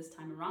accept me this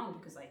time around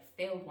because I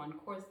failed one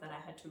course that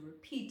I had to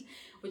repeat,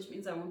 which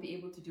means I won't be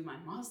able to do my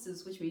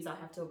master's, which means I'll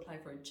have to apply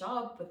for a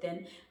job. But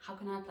then how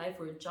can I apply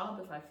for a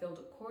job if I failed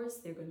a course?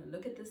 They're going to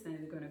look at this and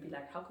they're going to be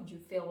like, how could you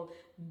fail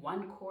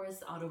one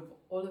course out of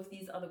all of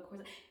these other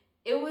courses?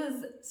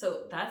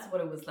 So that's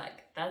what it was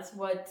like. That's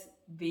what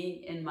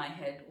being in my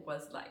head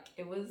was like.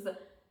 It was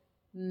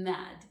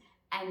mad.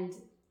 And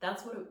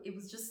that's what it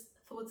was, just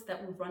thoughts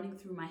that were running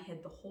through my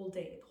head the whole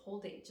day,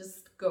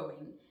 just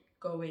going,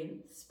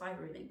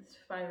 spiraling,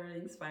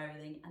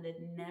 and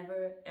it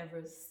never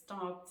ever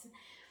stopped.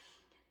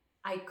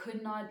 I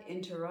could not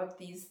interrupt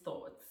these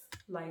thoughts.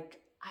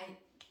 Like,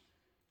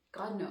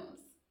 God knows.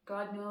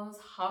 God knows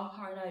how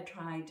hard I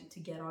tried to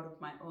get out of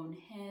my own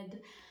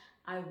head.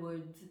 I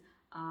would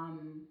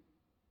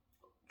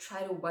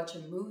try to watch a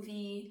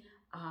movie,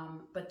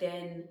 but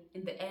then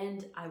in the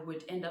end, I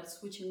would end up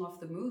switching off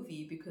the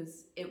movie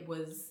because it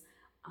was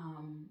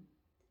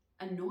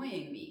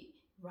annoying me,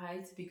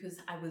 right? Because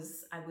I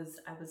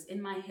was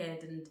in my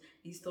head and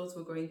these thoughts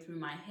were going through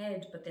my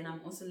head, but then I'm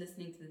also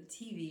listening to the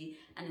TV,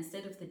 and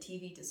instead of the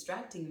TV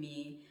distracting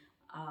me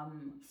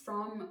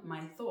from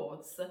my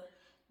thoughts,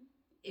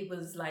 it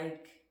was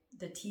like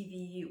the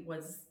TV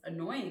was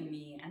annoying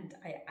me, and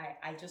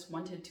I just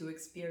wanted to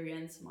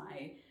experience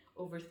my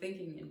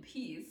overthinking in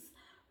peace,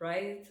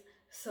 right?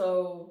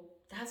 So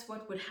that's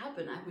what would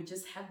happen. I would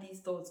just have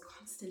these thoughts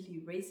constantly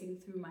racing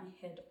through my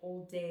head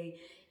all day.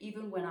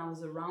 Even when I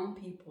was around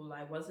people,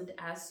 I wasn't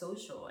as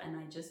social, and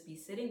I'd just be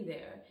sitting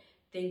there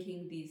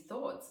thinking these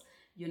thoughts,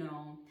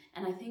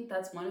 And I think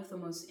that's one of the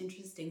most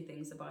interesting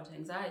things about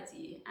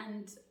anxiety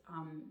and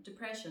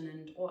depression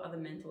and all other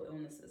mental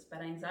illnesses,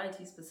 but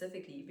anxiety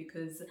specifically,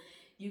 because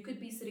you could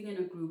be sitting in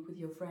a group with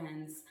your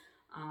friends,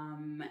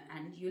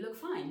 and you look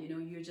fine,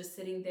 you're just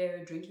sitting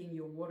there drinking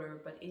your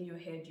water, but in your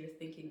head you're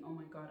thinking, oh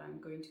my God,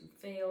 I'm going to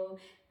fail,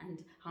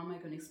 and how am I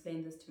going to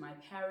explain this to my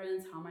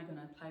parents? How am I going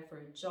to apply for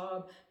a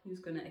job? Who's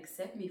going to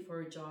accept me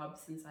for a job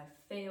since I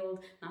failed?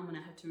 Now I'm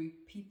going to have to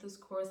repeat this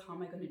course. How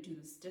am I going to do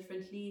this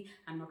differently?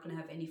 I'm not going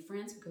to have any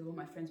friends because all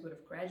my friends would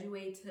have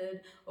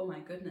graduated. Oh my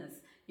goodness,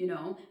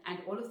 and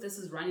all of this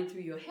is running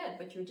through your head,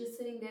 but you're just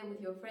sitting there with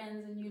your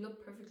friends and you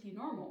look perfectly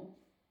normal.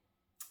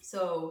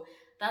 So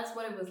that's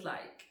what it was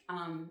like.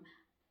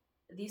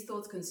 These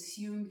thoughts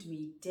consumed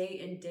me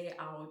day in, day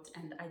out,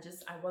 and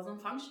I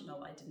wasn't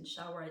functional. I didn't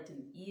shower, I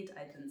didn't eat,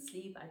 I didn't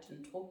sleep, I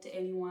didn't talk to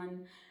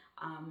anyone.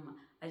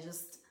 I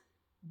just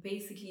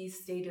basically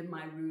stayed in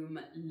my room,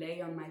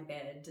 lay on my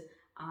bed,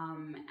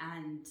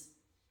 and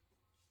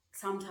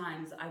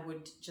sometimes I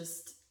would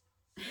just,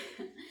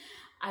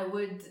 I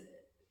would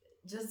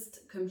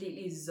just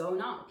completely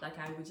zone out. Like,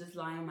 I would just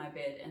lie on my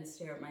bed and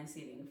stare at my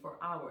ceiling for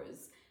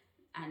hours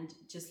and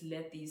just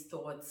let these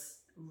thoughts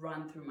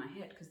run through my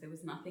head, because there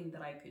was nothing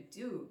that I could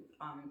do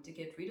to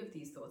get rid of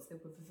these thoughts. They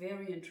were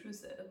very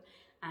intrusive,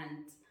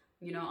 and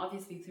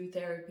obviously through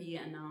therapy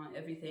and now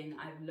everything,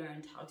 I've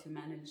learned how to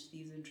manage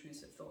these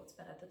intrusive thoughts,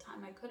 but at the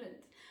time I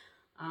couldn't.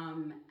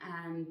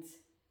 And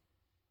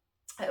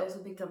I also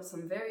picked up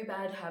some very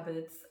bad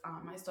habits.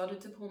 I started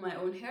to pull my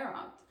own hair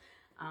out.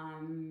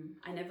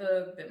 I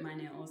never bit my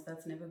nails.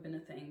 That's never been a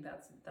thing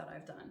that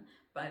I've done.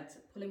 But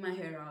pulling my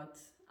hair out,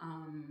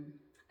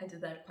 I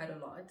did that quite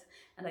a lot.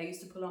 And I used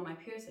to pull on my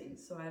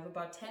piercings. So I have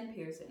about 10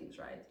 piercings,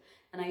 right?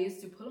 And I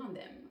used to pull on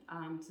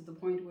them to the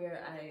point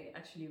where I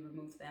actually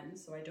removed them.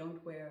 So I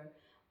don't wear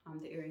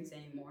the earrings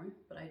anymore,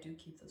 but I do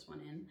keep this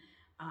one in.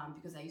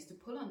 Because I used to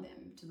pull on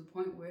them to the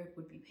point where it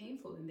would be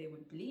painful and they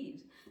would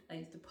bleed. I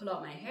used to pull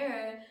out my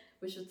hair,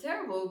 which was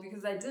terrible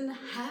because I didn't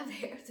have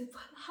hair to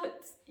pull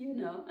out,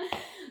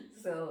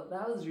 So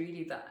that was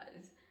really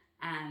bad.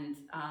 And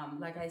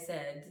like I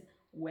said,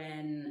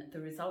 when the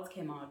results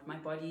came out, my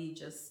body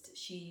just,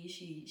 she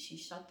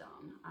shut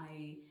down.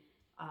 I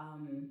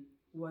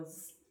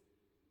was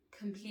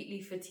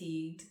completely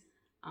fatigued,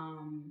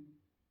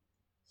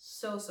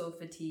 so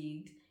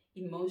fatigued.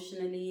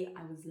 Emotionally,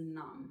 I was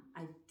numb.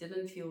 I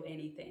didn't feel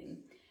anything.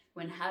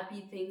 When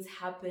happy things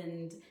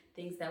happened,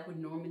 things that would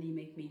normally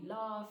make me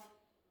laugh,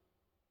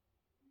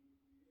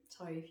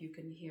 sorry if you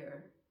can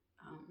hear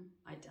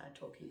my dad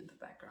talking in the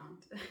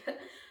background.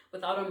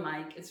 Without a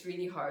mic, it's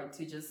really hard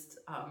to just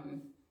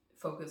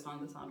focus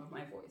on the sound of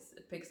my voice.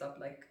 It picks up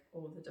like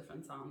all the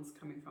different sounds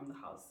coming from the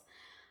house.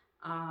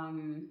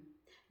 Um,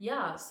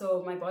 yeah,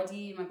 so my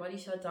body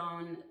shut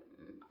down.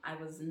 I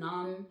was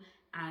numb,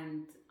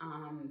 and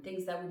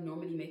things that would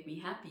normally make me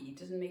happy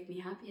didn't make me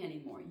happy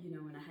anymore.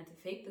 And I had to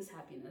fake this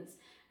happiness,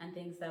 and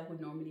things that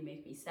would normally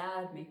make me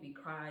sad, make me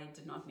cry,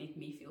 did not make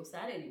me feel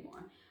sad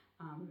anymore.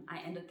 I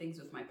ended things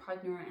with my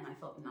partner, and I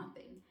felt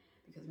nothing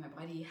because my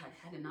body had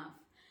had enough.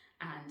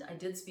 And I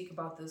did speak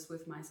about this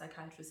with my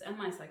psychiatrist and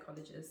my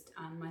psychologist.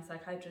 And my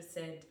psychiatrist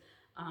said,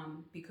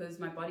 because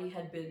my body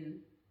had been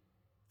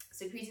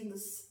secreting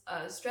this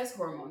stress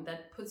hormone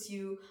that puts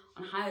you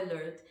on high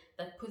alert,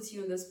 that puts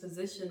you in this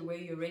position where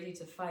you're ready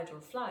to fight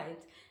or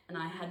flight. And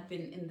I had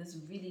been in this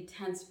really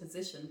tense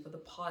position for the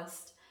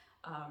past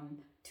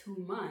 2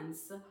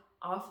 months.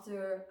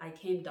 After I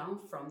came down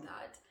from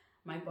that,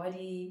 my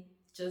body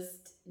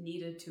just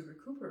needed to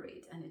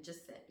recuperate, and it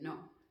just said, no,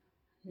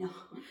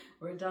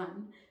 we're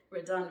done.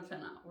 We're done for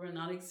now. We're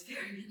not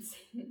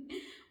experiencing,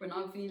 we're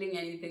not feeling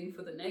anything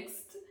for the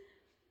next,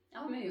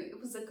 I mean, it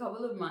was a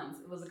couple of months.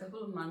 It was a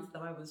couple of months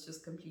that I was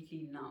just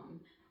completely numb.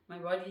 My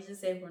body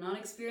just said, we're not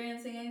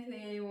experiencing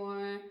anything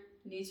anymore.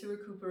 You need to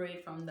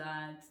recuperate from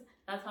that.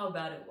 That's how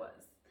bad it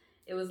was.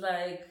 It was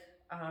like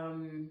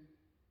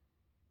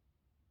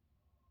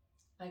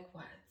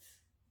what?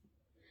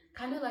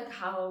 Kind of like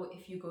how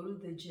if you go to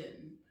the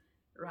gym,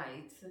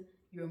 right,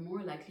 you're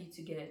more likely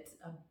to get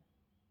a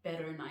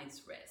better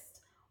night's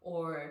rest.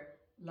 Or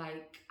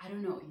like, I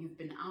don't know, you've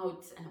been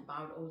out and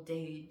about all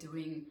day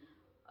doing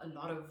a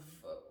lot of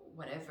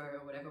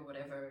whatever,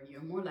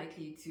 you're more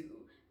likely to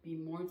be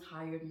more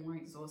tired, more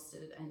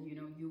exhausted, and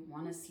you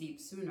want to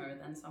sleep sooner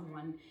than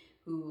someone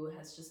who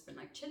has just been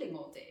like chilling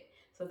all day.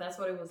 So that's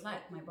what it was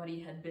like. My body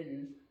had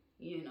been,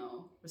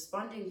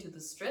 responding to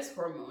the stress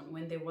hormone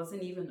when there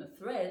wasn't even a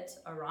threat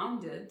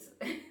around it.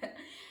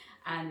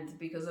 And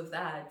because of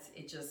that,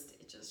 it just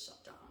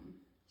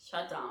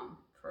shut down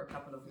for a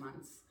couple of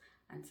months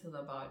until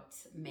about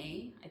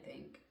May, I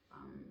think.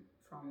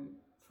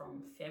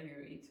 From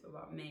February to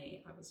about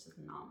May, I was just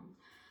numb.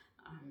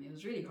 It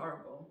was really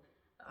horrible.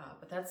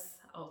 But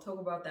I'll talk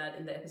about that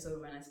in the episode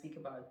when I speak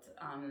about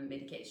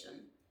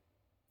medication.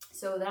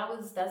 So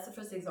that's the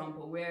first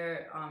example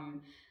where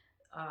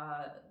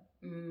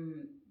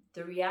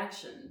the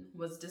reaction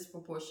was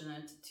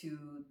disproportionate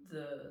to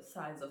the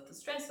size of the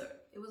stressor.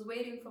 It was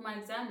waiting for my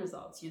exam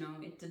results.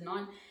 It did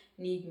not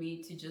need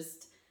me to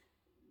just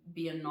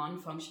be a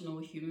non-functional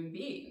human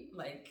being.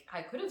 Like,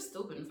 I could have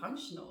still been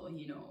functional.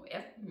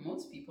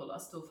 Most people are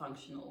still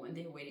functional when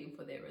they're waiting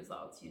for their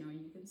results. You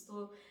can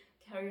still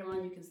carry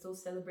on, you can still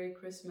celebrate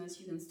Christmas,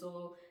 you can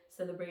still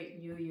celebrate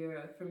New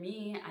Year. For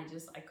me,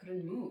 I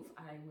couldn't move.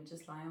 I would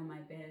just lie on my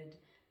bed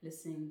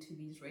listening to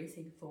these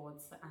racing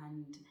thoughts,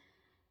 and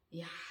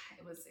yeah,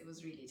 it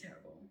was really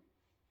terrible.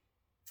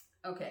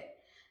 Okay,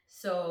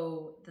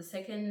 so the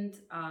second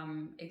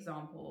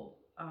example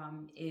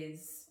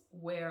is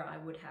where I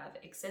would have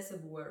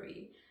excessive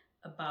worry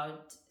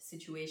about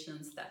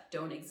situations that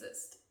don't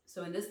exist.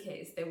 So in this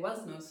case, there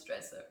was no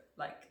stressor.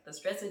 Like, the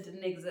stressor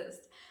didn't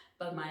exist,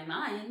 but my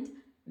mind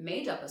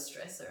made up a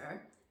stressor,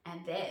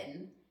 and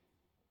then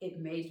it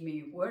made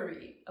me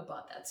worry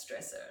about that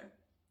stressor.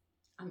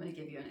 I'm going to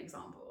give you an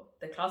example.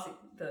 The classic,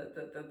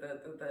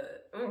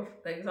 the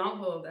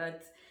example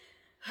that,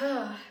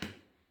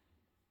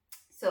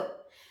 so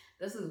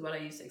this is what I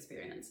used to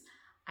experience.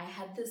 I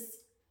had this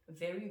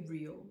very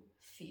real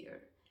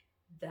fear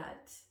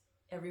that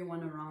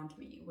everyone around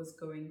me was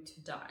going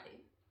to die.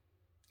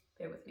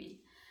 Bear with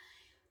me.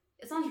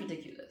 It sounds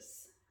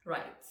ridiculous,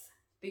 right?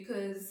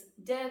 Because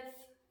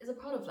death is a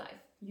part of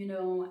life,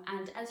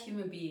 and as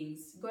human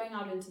beings, going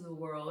out into the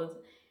world,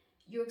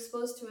 you're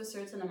exposed to a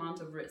certain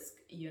amount of risk.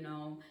 You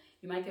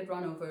might get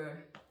run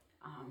over,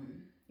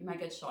 you might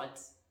get shot,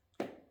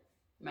 you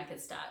might get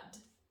stabbed.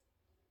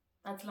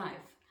 That's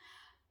life.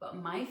 But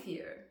my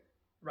fear,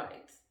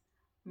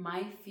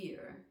 my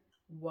fear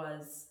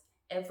was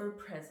ever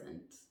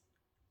present,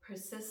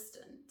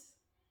 persistent,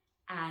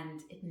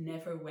 and it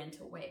never went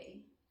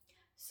away.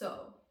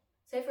 So,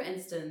 say for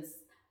instance,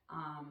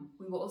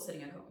 we were all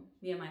sitting at home,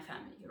 me and my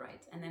family,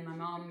 right? And then my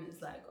mom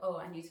is like, oh,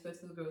 I need to go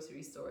to the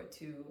grocery store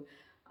to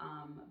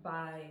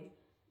buy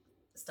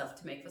stuff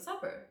to make for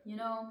supper.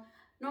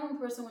 Normal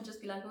person would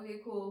just be like, okay,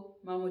 cool.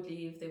 Mom would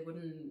leave. They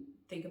wouldn't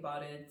think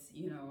about it.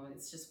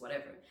 It's just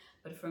whatever.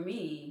 But for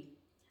me,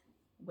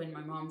 when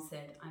my mom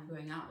said, I'm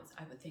going out,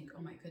 I would think,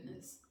 oh my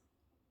goodness,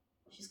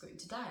 she's going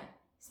to die.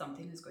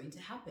 Something is going to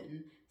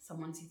happen.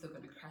 Someone's either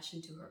going to crash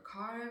into her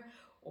car,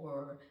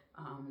 or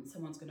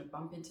someone's going to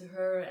bump into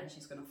her and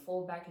she's going to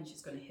fall back and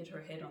she's going to hit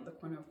her head on the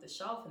corner of the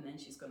shelf, and then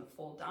she's going to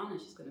fall down and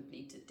she's going to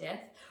bleed to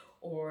death,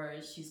 or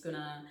she's going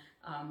to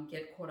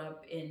get caught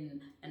up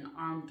in an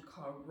armed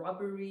car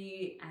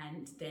robbery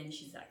and then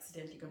she's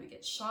accidentally going to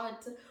get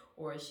shot,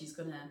 or she's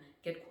going to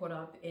get caught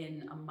up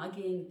in a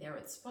mugging there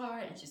at Spar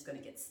and she's going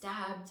to get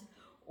stabbed,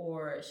 or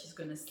she's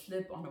gonna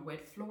slip on a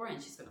wet floor and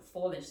she's gonna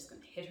fall and she's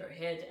gonna hit her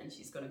head and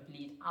she's gonna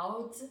bleed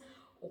out,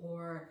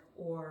 or.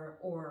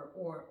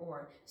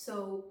 So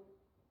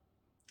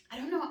I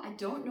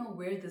don't know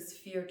where this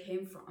fear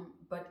came from,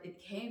 but it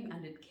came,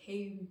 and it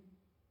came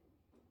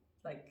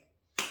like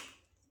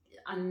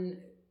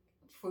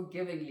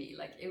unforgivingly.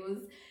 Like it was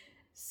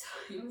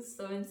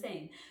so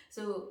insane.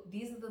 So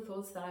these are the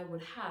thoughts that I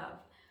would have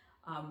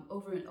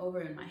over and over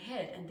in my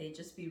head, and they'd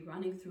just be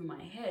running through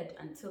my head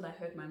until I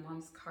heard my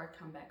mom's car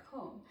come back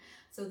home.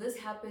 So this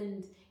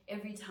happened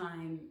every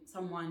time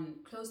someone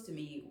close to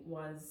me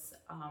was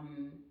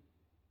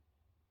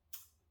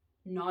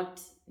not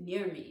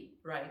near me,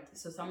 right?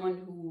 So someone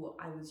who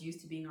I was used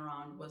to being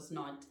around was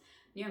not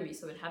near me.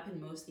 So it happened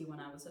mostly when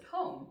I was at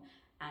home.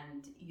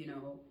 And,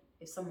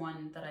 if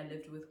someone that I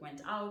lived with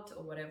went out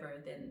or whatever,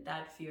 then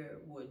that fear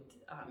would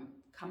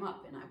come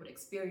up and I would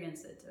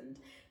experience it. And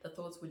the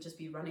thoughts would just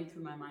be running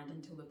through my mind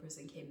until the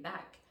person came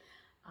back.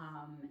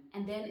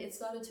 And then it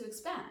started to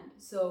expand.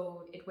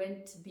 So it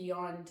went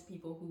beyond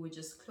people who were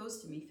just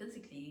close to me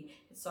physically.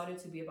 It started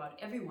to be about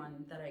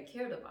everyone that I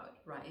cared about,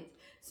 right?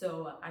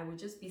 So I would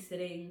just be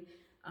sitting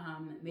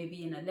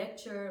maybe in a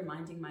lecture,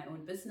 minding my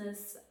own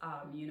business,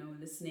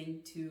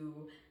 listening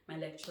to my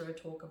lecturer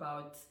talk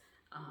about,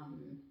 I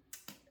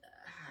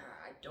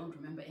don't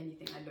remember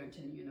anything I learned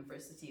in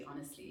university,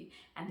 honestly.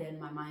 And then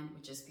my mind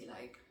would just be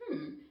like,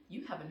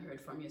 you haven't heard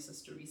from your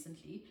sister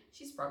recently.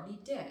 She's probably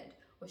dead.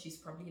 Or she's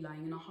probably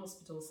lying in a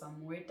hospital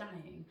somewhere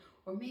dying.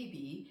 Or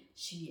maybe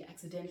she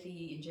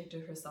accidentally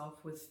injected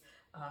herself with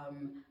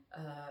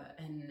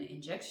an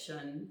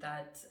injection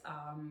that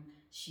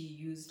she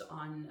used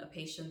on a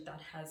patient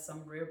that has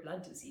some rare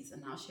blood disease,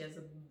 and now she has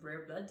a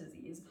rare blood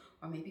disease.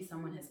 Or maybe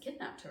someone has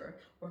kidnapped her.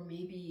 Or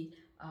maybe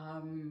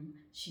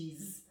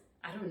she's,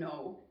 I don't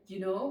know,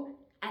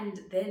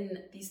 and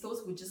then these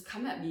thoughts would just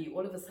come at me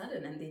all of a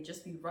sudden, and they'd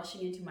just be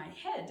rushing into my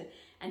head.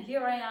 And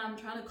here I am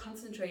trying to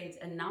concentrate,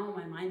 and now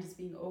my mind is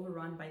being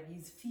overrun by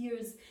these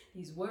fears,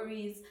 these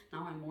worries.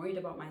 Now I'm worried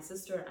about my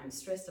sister. I'm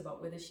stressed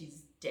about whether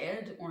she's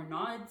dead or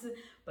not,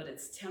 but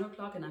it's 10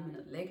 o'clock and I'm in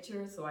a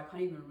lecture, so I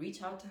can't even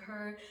reach out to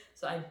her.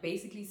 So I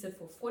basically sit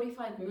for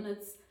 45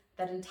 minutes,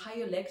 that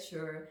entire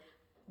lecture,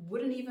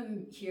 wouldn't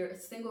even hear a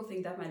single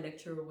thing that my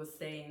lecturer was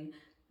saying,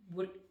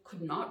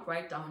 could not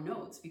write down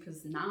notes,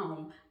 because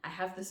now I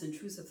have this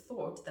intrusive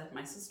thought that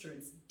my sister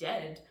is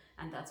dead,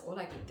 and that's all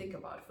I could think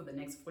about for the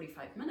next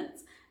 45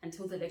 minutes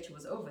until the lecture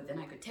was over. Then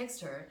I could text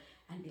her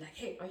and be like,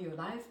 hey, are you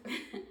alive?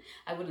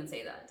 I wouldn't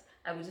say that.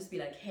 I would just be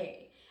like,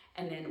 hey.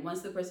 And then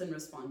once the person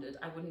responded,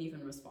 I wouldn't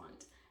even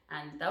respond.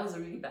 And that was a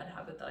really bad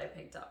habit that I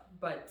picked up.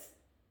 But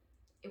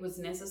it was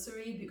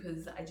necessary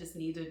because I just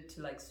needed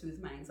to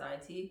soothe my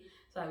anxiety.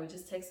 So I would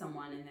just text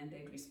someone and then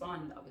they'd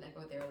respond. I'll be like,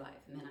 oh, they're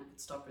alive. And then I would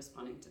stop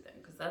responding to them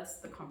because that's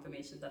the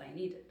confirmation that I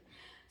needed.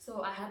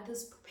 So I had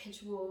this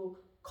perpetual,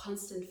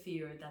 constant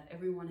fear that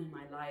everyone in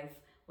my life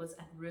was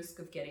at risk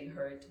of getting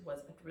hurt, was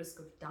at risk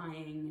of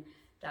dying,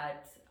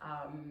 that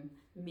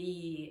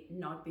me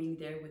not being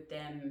there with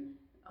them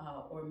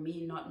or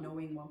me not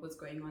knowing what was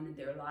going on in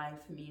their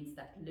life means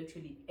that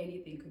literally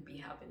anything could be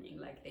happening.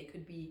 Like they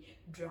could be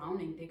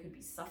drowning, they could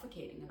be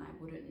suffocating, and I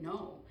wouldn't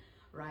know,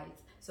 right?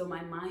 So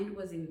my mind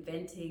was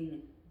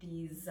inventing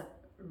these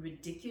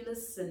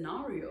ridiculous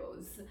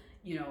scenarios,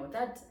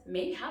 that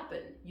may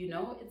happen.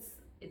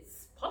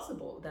 It's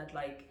possible that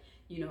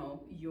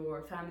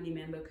your family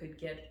member could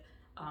get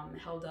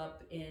held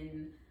up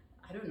in,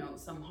 I don't know,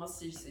 some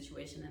hostage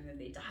situation and then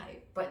they die.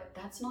 But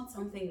that's not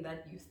something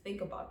that you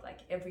think about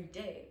every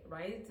day,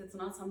 right? It's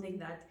not something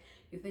that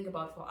you think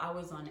about for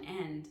hours on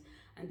end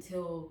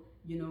until,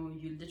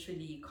 you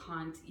literally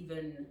can't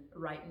even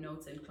write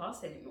notes in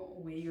class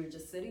anymore, where you're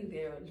just sitting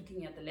there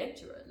looking at the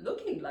lecturer,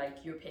 looking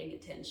like you're paying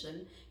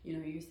attention.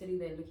 You're sitting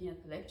there looking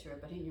at the lecturer,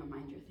 but in your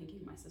mind you're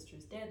thinking, my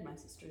sister's dead, my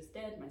sister's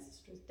dead, my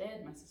sister's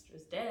dead, my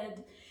sister's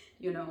dead,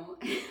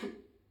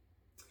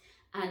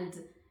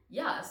 And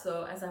yeah,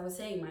 so as I was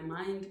saying, my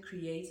mind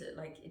created,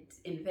 it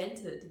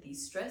invented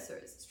these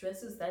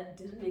stresses that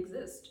didn't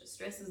exist,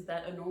 stresses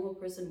that a normal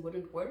person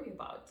wouldn't worry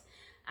about.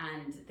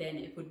 And then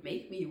it would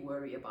make me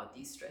worry about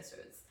these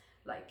stressors.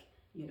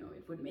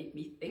 It would make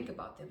me think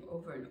about them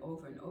over and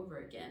over and over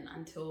again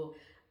until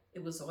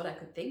it was all I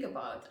could think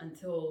about,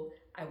 until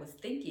I was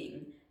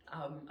thinking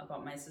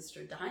about my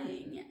sister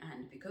dying.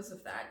 And because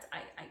of that,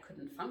 I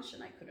couldn't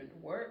function, I couldn't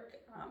work,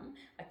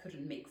 I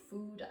couldn't make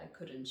food, I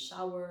couldn't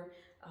shower.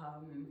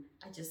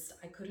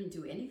 I couldn't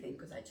do anything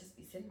because I'd just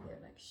be sitting there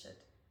like,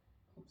 shit,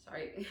 oh,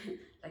 sorry,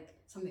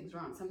 something's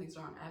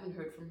wrong, I haven't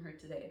heard from her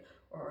today,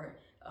 or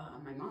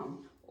my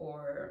mom,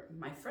 or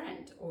my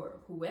friend, or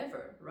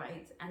whoever,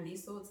 right? And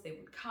these thoughts, they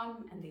would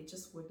come and they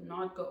just would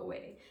not go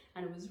away.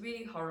 And it was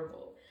really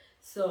horrible.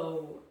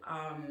 So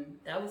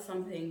that was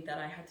something that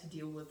I had to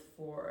deal with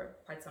for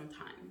quite some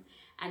time.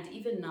 And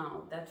even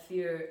now, that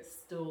fear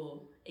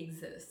still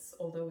exists,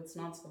 although it's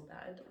not so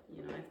bad.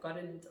 I've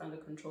gotten it under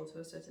control to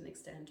a certain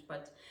extent.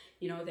 But,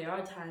 there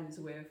are times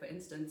where, for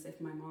instance,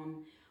 if my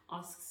mom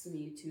asks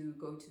me to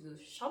go to the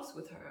shops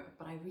with her,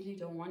 but I really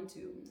don't want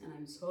to, and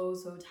I'm so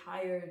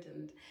tired,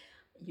 and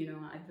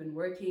I've been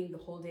working the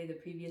whole day the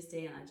previous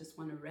day and I just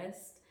want to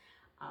rest.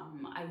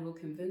 I will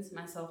convince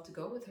myself to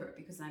go with her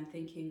because I'm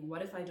thinking,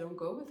 what if I don't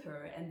go with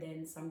her and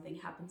then something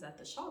happens at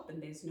the shop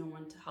and there's no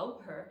one to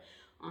help her?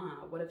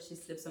 What if she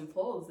slips and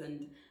falls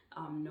and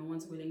no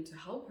one's willing to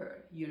help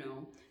her,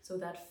 So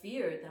that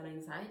fear, that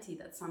anxiety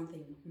that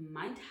something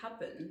might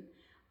happen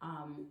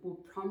will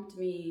prompt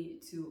me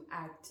to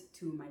act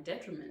to my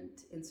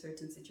detriment in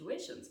certain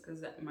situations,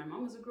 because my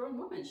mom is a grown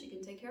woman. She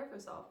can take care of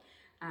herself.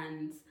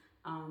 And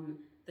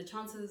the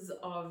chances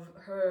of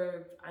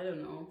her, I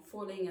don't know,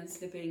 falling and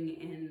slipping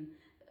in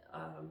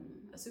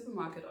a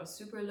supermarket are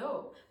super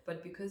low.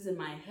 But because in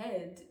my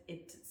head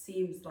it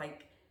seems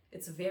like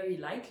it's very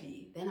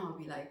likely, then I'll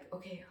be like,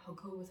 okay, I'll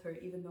go with her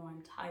even though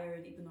I'm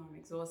tired, even though I'm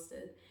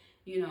exhausted,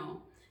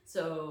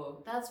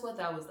 So that's what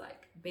that was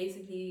like.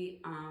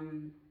 Basically,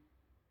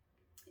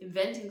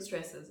 inventing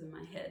stresses in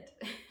my head,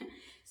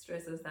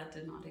 stresses that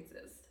did not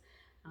exist.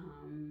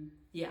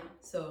 Yeah,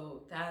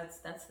 so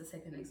that's the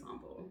second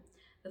example.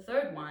 The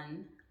third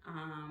one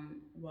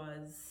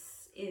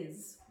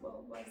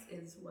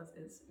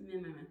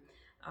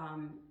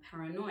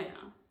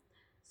paranoia.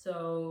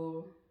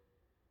 So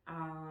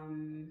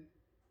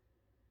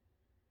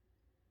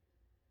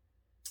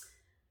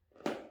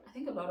I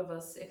think a lot of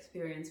us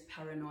experience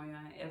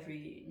paranoia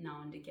every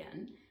now and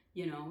again.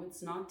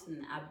 It's not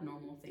an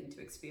abnormal thing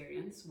to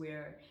experience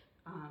where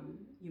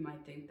you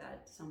might think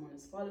that someone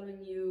is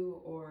following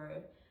you, or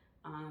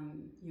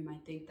you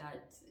might think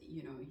that,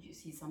 you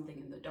see something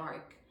in the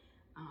dark,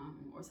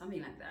 or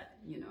something like that.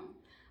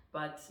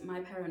 But my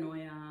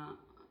paranoia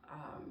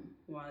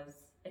was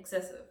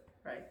excessive,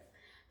 right?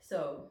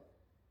 So,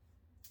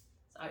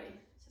 sorry,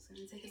 just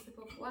gonna take a sip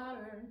of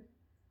water.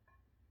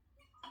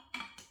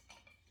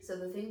 So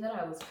the thing that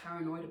I was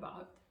paranoid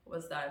about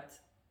was that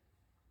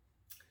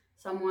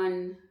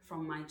someone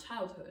from my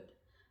childhood,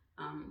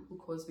 who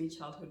caused me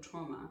childhood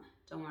trauma.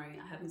 Don't worry,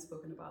 I haven't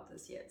spoken about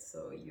this yet,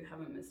 so you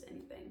haven't missed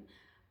anything.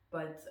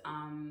 But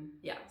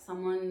yeah,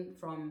 someone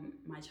from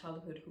my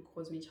childhood who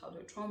caused me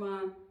childhood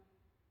trauma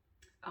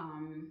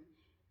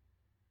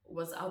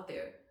was out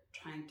there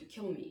trying to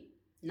kill me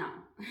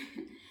now.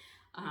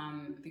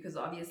 Because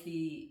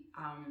obviously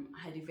I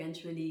had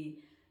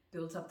eventually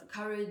built up the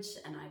courage,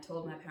 and I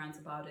told my parents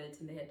about it,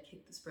 and they had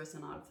kicked this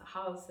person out of the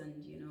house, and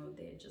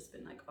they had just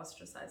been like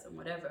ostracized and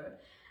whatever.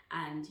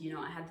 And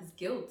I had this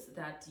guilt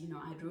that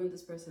I had ruined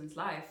this person's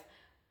life,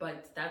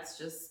 but that's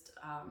just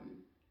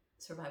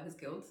survivor's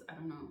guilt. I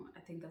don't know, I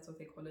think that's what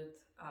they call it.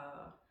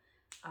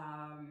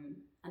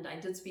 And I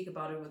did speak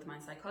about it with my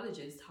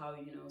psychologist, how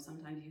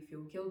sometimes you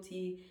feel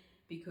guilty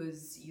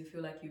because you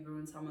feel like you've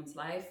ruined someone's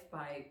life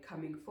by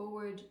coming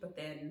forward, but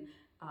then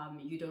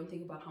you don't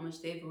think about how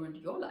much they've ruined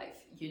your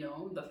life.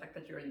 The fact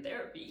that you're in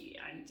therapy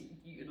and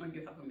you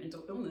have a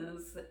mental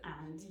illness,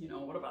 and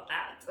what about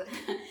that?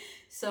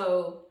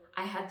 So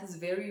I had this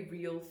very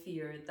real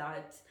fear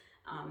that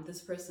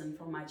this person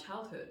from my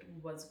childhood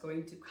was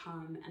going to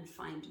come and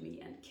find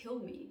me and kill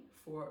me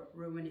for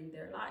ruining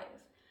their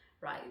life,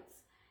 right?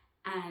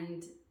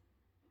 And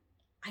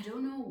I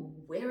don't know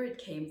where it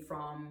came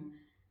from.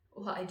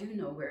 Well, I do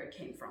know where it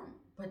came from,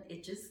 but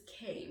it just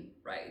came,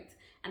 right?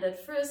 And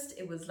at first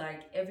it was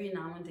like every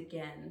now and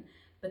again,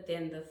 but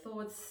then the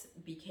thoughts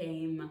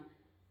became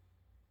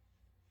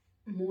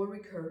more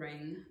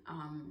recurring,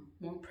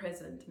 more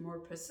present, more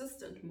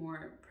persistent,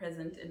 more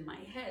present in my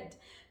head,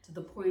 to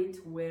the point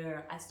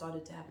where I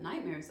started to have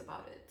nightmares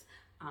about it.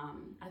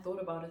 I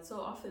thought about it so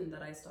often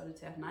that I started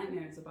to have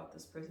nightmares about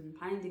this person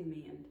finding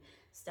me and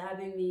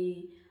stabbing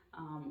me,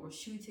 or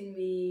shooting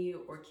me,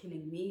 or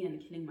killing me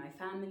and killing my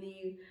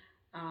family.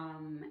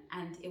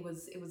 And it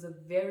was a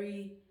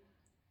very,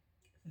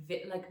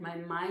 like, my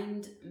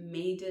mind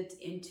made it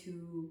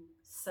into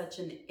such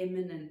an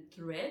imminent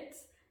threat,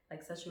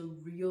 like such a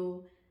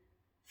real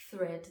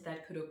threat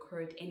that could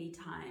occur at any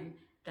time,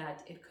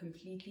 that it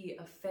completely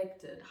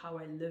affected how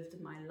I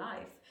lived my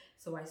life.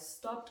 So I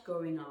stopped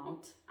going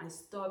out, I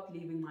stopped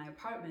leaving my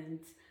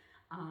apartment.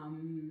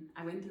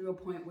 I went through a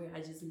point where I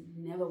just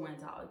never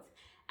went out,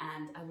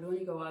 and I would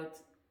only go out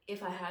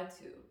if I had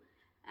to.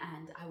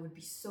 And I would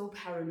be so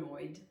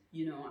paranoid,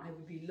 I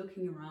would be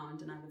looking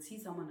around and I would see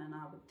someone and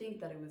I would think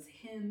that it was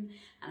him,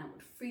 and I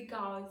would freak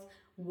out,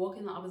 walk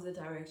in the opposite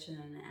direction,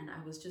 and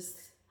I was just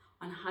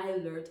on high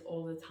alert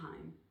all the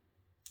time.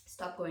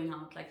 Stop going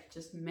out, like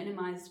just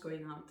minimized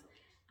going out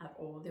at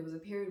all. There was a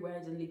period where I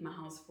didn't leave my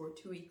house for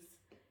 2 weeks.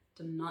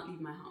 Did not leave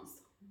my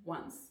house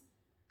once,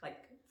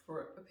 like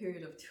for a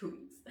period of 2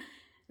 weeks.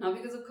 Not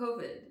because of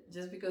COVID,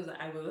 just because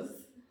I was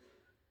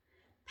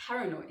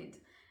paranoid,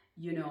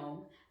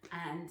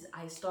 and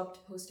I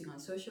stopped posting on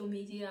social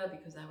media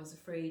because I was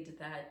afraid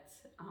that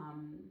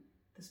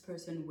this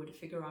person would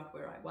figure out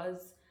where I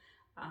was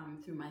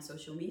through my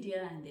social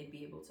media, and they'd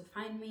be able to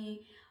find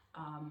me,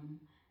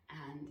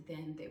 and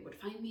then they would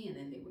find me and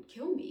then they would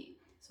kill me.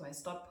 So I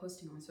stopped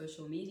posting on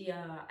social media.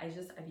 I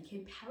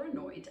became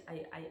paranoid.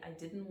 I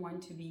didn't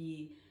want to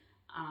be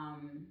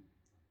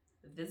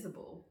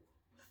visible,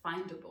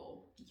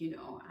 findable.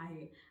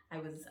 I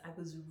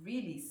was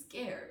really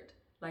scared.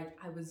 Like,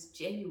 I was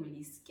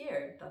genuinely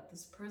scared that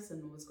this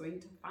person was going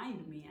to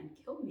find me and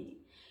kill me.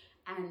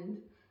 And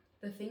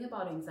the thing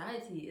about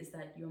anxiety is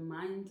that your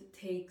mind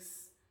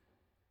takes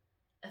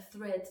a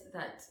threat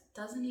that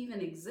doesn't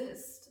even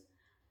exist,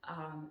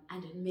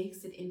 and it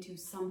makes it into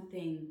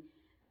something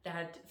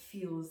that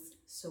feels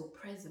so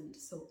present,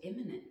 so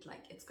imminent,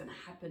 like it's gonna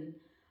happen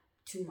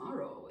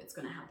tomorrow, it's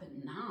gonna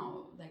happen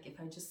now. Like, if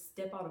I just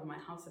step out of my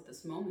house at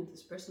this moment,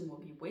 this person will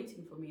be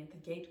waiting for me at the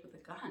gate with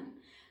a gun,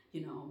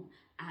 you know.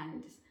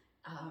 And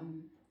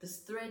this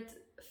threat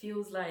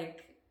feels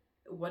like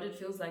what it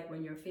feels like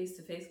when you're face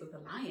to face with a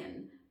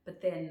lion. But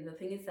then the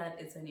thing is that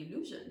it's an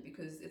illusion,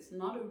 because it's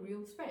not a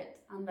real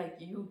threat. Unlike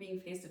you being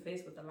face to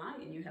face with a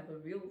lion, you have a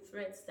real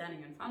threat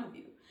standing in front of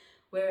you.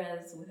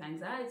 Whereas with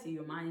anxiety,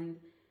 your mind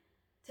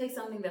takes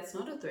something that's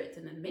not a threat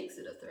and it makes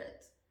it a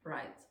threat,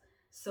 right?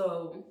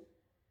 So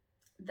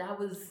I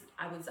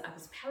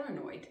was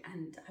paranoid,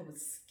 and I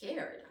was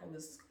scared. I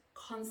was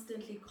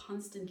constantly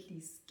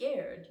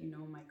scared.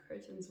 My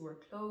curtains were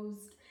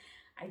closed.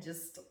 I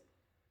just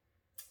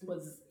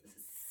was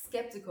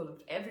skeptical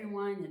of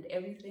everyone and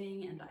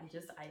everything, and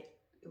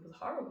it was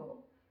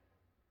horrible.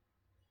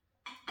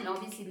 And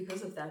obviously,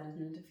 because of that,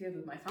 it interfered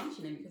with my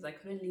functioning, because I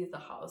couldn't leave the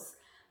house.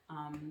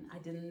 I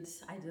didn't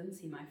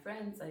see my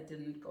friends. I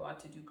didn't go out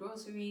to do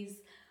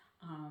groceries.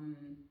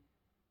 Um,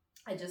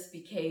 I just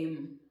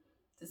became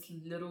this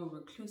little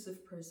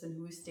reclusive person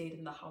who stayed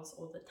in the house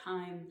all the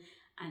time,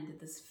 and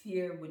this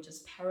fear would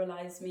just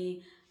paralyze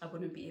me. I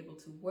wouldn't be able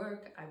to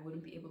work. I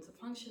wouldn't be able to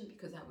function,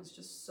 because I was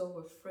just so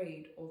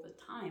afraid all the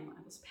time.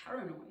 I was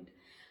paranoid.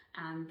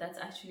 And that's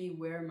actually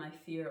where my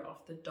fear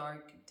of the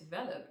dark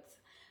developed.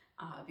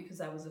 Because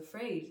I was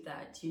afraid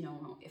that,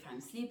 if I'm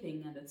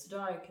sleeping and it's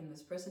dark and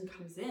this person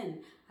comes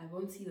in, I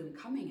won't see them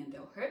coming and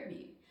they'll hurt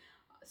me.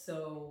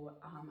 So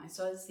I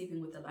started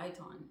sleeping with the light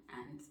on,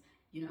 and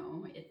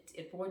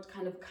it brought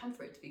kind of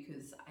comfort,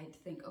 because I'd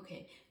think,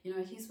 okay,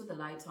 at least with the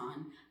light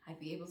on, I'd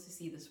be able to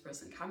see this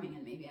person coming,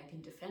 and maybe I can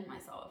defend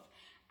myself.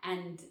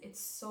 And it's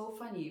so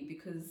funny,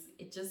 because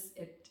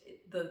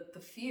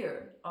the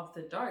fear of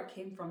the dark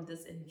came from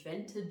this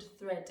invented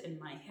threat in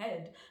my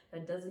head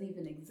that doesn't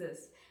even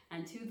exist.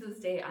 And to this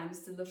day, I'm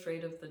still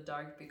afraid of the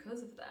dark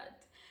because of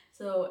that.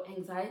 So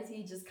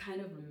anxiety just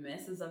kind of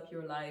messes up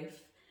your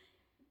life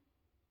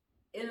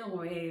in a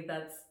way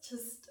that's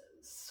just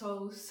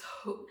so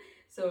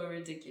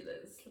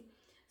ridiculous.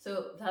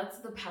 So that's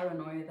the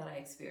paranoia that I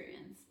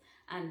experienced.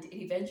 And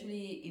it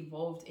eventually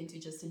evolved into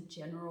just a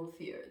general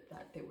fear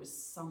that there was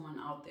someone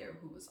out there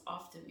who was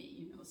after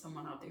me,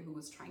 someone out there who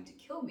was trying to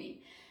kill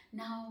me.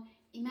 Now,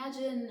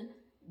 imagine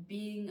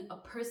being a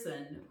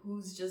person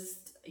who's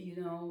just,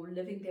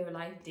 living their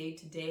life day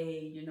to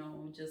day,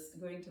 just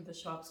going to the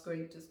shops,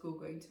 going to school,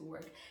 going to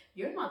work.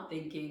 You're not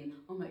thinking,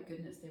 oh my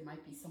goodness, there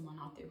might be someone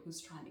out there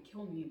who's trying to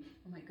kill me.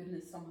 Oh my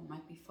goodness, someone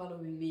might be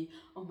following me.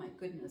 Oh my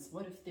goodness,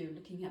 what if they're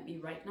looking at me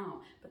right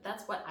now? But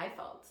that's what I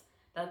felt.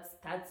 That's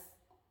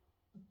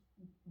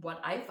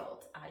what I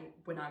felt.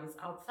 When I was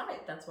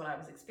outside, that's what I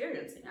was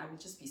experiencing. I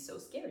would just be so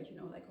scared,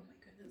 like, oh my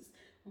goodness,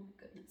 oh my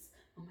goodness,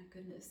 oh my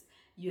goodness,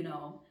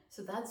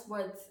 So that's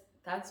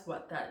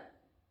what that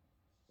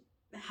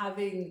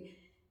having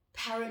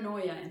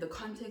paranoia in the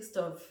context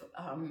of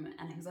an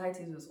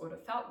anxiety disorder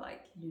felt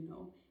like.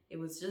 It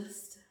was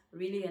just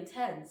really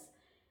intense,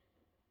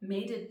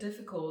 made it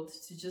difficult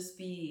to just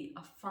be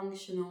a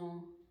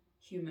functional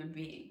human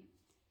being,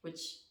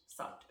 which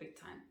sucked big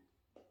time.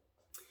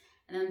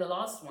 And then the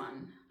last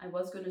one, I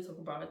was going to talk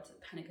about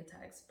panic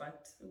attacks,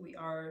 but we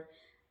are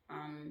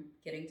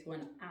getting to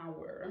an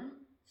hour,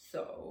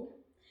 so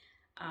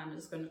I'm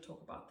just going to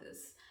talk about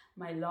this.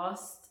 My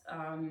last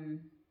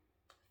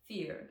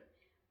fear,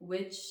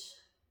 which,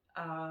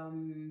 how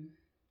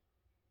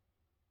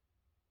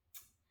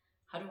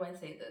do I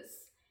say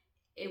this?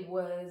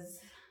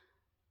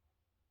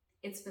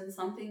 It's been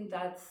something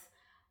that's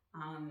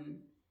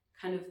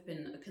kind of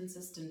been a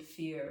consistent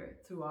fear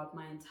throughout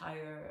my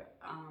entire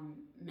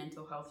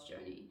mental health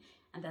journey.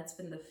 And that's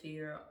been the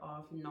fear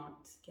of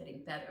not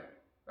getting better,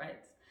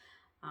 right?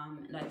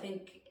 And I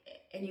think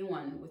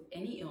anyone with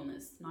any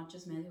illness, not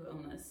just mental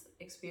illness,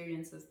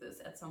 experiences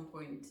this at some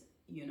point.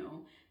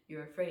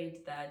 You're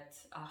afraid that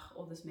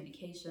all this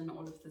medication,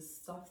 all of this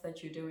stuff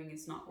that you're doing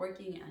is not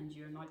working and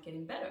you're not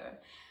getting better.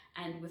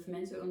 And with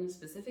mental illness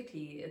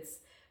specifically, it's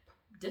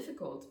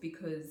difficult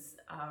because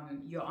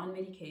you're on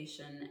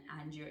medication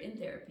and you're in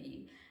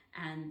therapy,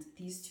 and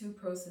these two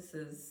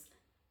processes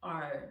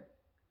are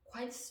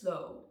quite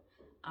slow,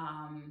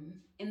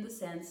 in the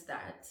sense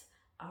that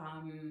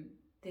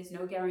there's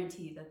no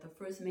guarantee that the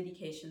first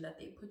medication that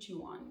they put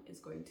you on is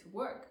going to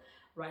work,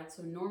 right?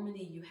 So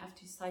normally you have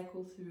to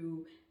cycle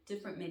through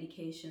different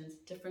medications,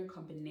 different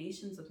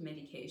combinations of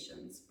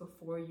medications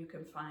before you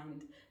can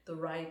find the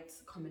right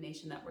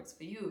combination that works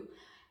for you.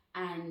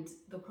 And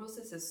the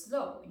process is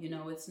slow.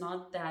 It's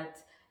not that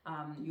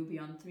you'll be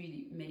on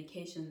 3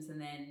 medications, and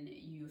then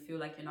you feel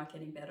like you're not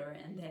getting better,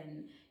 and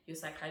then your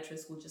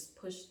psychiatrist will just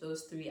push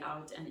those 3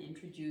 out and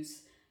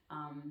introduce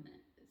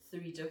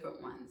 3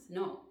 different ones.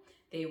 No,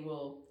 they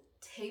will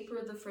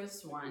taper the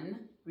first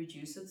one,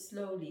 reduce it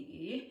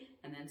slowly,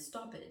 and then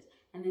stop it,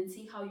 and then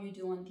see how you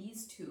do on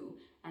these 2.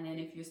 And then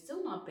if you're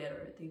still not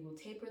better, they will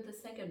taper the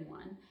second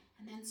one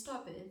and then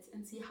stop it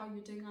and see how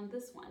you're doing on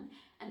this one.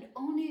 And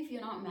only if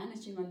you're not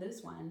managing on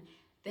this one,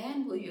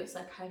 then will your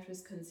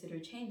psychiatrist consider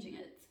changing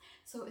it.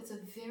 So it's a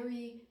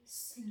very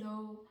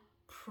slow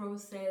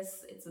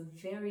process. It's a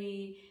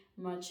very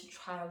much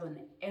trial and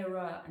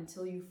error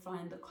until you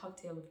find the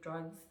cocktail of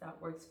drugs that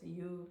works for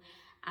you.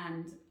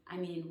 And I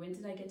mean, when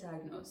did I get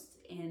diagnosed?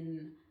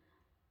 In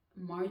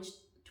March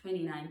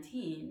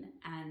 2019,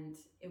 and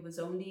it was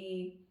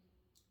only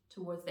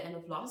towards the end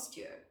of last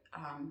year,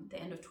 the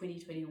end of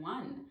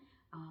 2021,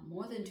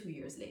 more than 2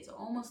 years later,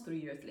 almost 3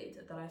 years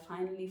later, that I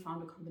finally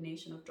found a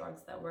combination of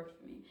drugs that worked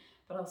for me.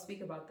 But I'll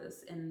speak about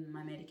this in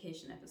my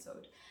medication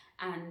episode.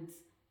 And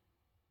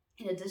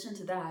in addition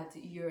to that,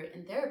 you're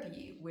in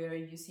therapy, where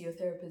you see your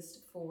therapist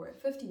for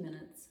 50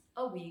 minutes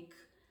a week,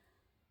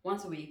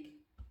 once a week.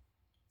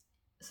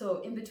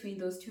 So in between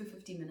those 2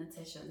 50-minute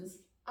sessions,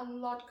 a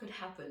lot could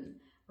happen,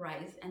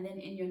 right? And then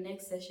in your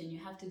next session, you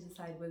have to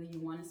decide whether you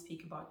want to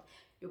speak about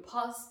your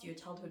past, your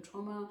childhood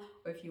trauma,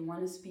 or if you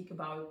want to speak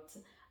about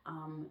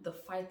the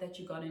fight that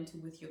you got into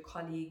with your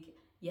colleague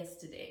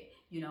yesterday.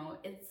 You know,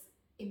 it's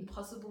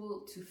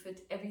impossible to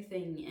fit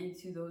everything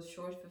into those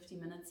short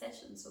 50-minute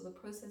sessions. So the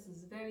process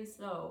is very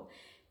slow.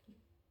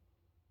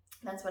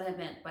 That's what I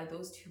meant by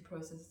those 2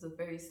 processes are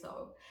very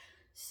slow.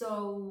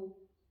 So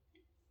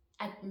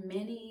at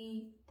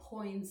many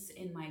points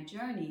in my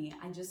journey,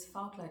 I just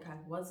felt like I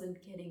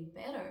wasn't getting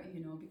better,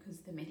 you know,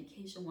 because the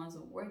medication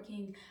wasn't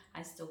working.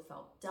 I still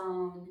felt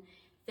down.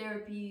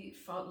 Therapy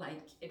felt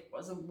like it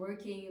wasn't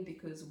working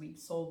because we'd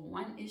solve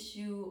one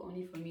issue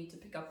only for me to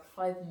pick up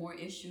 5 more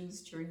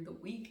issues during the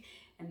week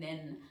and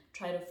then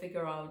try to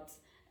figure out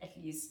at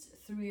least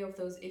 3 of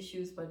those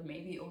issues, but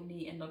maybe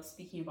only end up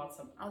speaking about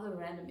some other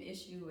random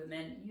issue. And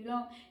then, you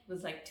know, it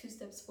was like 2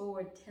 steps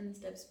forward, 10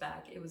 steps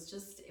back. It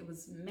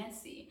was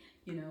messy,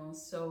 you know.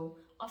 So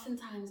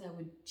oftentimes I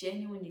would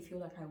genuinely feel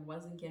like I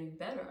wasn't getting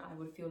better. I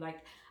would feel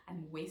like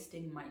I'm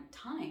wasting my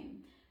time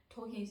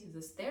talking to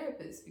this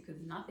therapist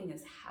because nothing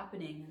is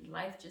happening and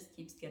life just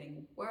keeps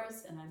getting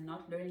worse and I'm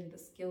not learning the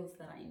skills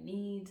that I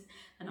need.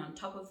 And on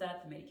top of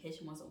that, the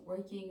medication wasn't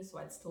working, so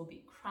I'd still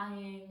be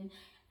crying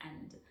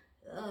and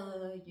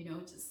you know,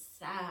 just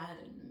sad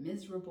and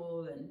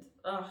miserable and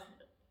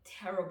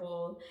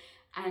terrible.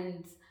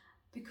 And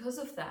because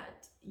of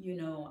that, you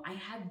know, I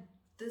had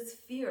this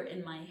fear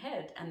in my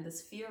head, and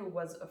this fear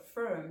was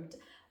affirmed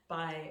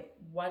by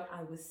what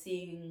I was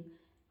seeing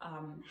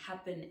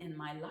happen in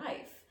my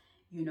life,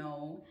 you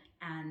know.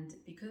 And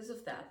because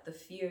of that, the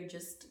fear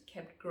just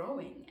kept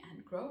growing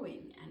and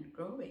growing and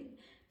growing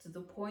to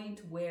the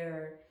point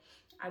where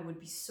I would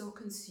be so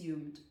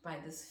consumed by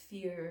this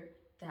fear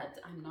that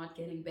I'm not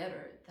getting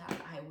better that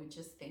I would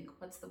just think,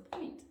 what's the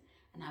point?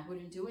 And I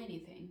wouldn't do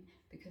anything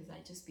because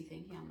I'd just be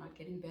thinking I'm not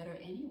getting better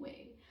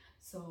anyway.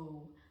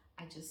 So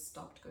I just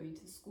stopped going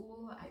to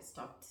school. I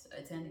stopped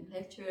attending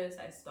lectures.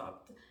 I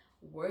stopped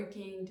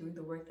working, doing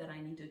the work that I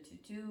needed to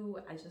do.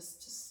 I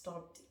just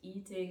stopped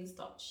eating,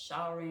 stopped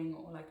showering.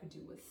 All I could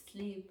do was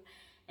sleep.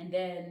 And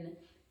then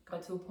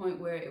got to a point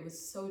where it was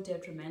so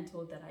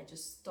detrimental that I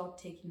just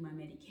stopped taking my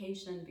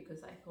medication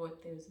because I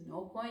thought there's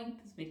no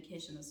point. This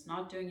medication is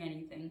not doing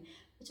anything,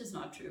 which is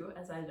not true,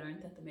 as I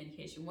learned that the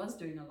medication was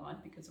doing a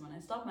lot, because when I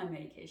stopped my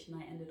medication,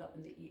 I ended up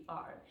in the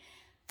ER.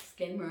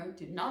 Disclaimer,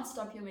 do not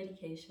stop your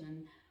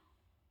medication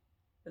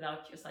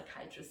without your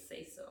psychiatrist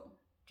say so.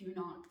 Do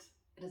not.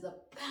 It is a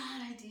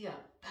bad idea.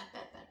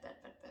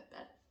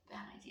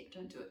 Bad idea.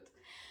 Don't do it.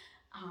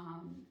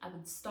 I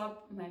would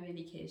stop my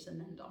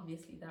medication, and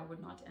obviously that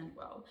would not end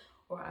well.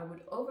 Or I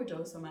would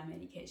overdose on my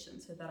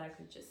medication so that I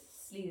could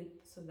just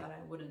sleep, so that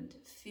I wouldn't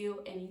feel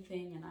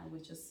anything, and I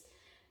would just,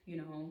 you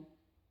know,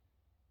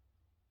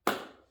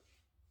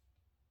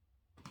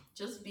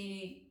 just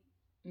be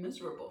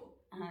miserable.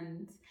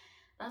 And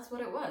that's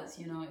what it was,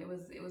 you know.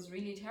 It was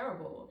really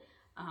terrible.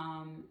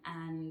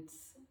 And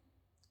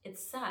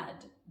it's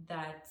sad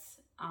that,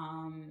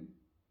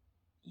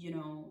 you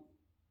know,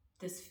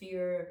 this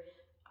fear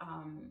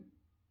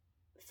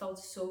felt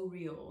so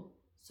real,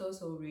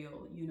 so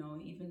real, you know,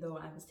 even though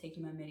I was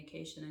taking my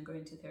medication and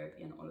going to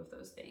therapy and all of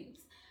those things.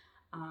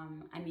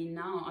 I mean,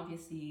 now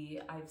obviously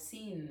I've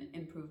seen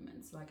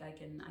improvements, like I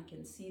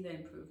can see the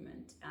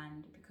improvement,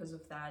 and because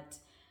of that,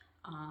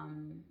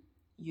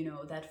 you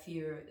know, that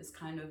fear is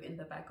kind of in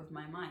the back of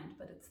my mind,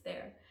 but it's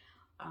there.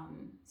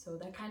 So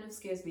that kind of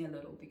scares me a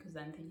little, because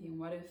I'm thinking,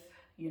 what if,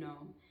 you know,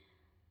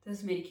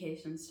 this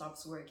medication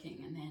stops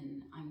working and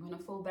then I'm gonna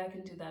fall back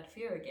into that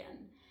fear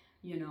again,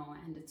 you know.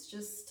 And it's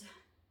just,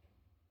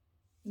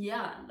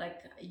 yeah,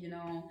 like, you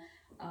know,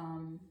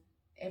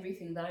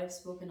 everything that I've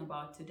spoken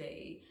about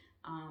today,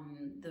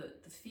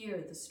 the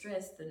fear, the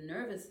stress, the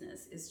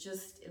nervousness is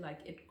just like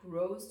it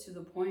grows to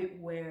the point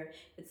where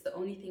it's the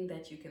only thing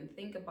that you can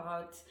think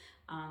about.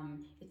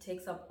 It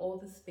takes up all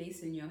the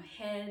space in your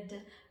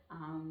head.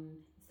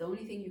 It's the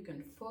only thing you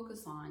can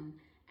focus on,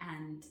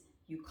 and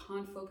you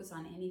can't focus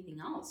on anything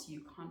else.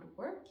 You can't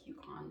work, you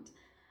can't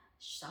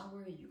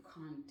shower, you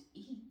can't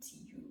eat,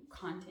 you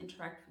can't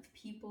interact with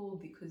people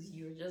because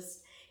you're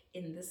just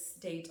in this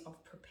state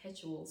of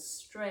perpetual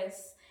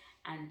stress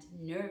and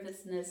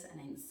nervousness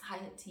and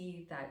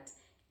anxiety that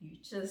you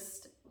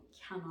just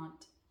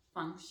cannot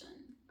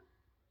function.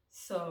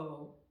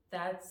 So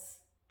that's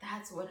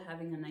what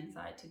having an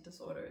anxiety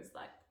disorder is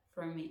like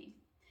for me.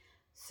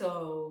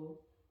 So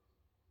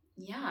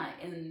yeah,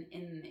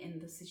 in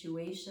the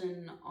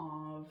situation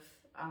of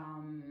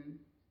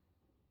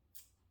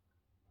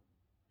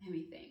let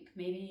me think,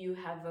 maybe you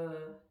have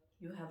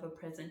a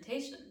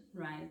presentation,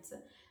 right?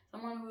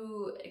 Someone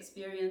who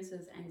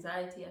experiences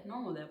anxiety at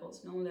normal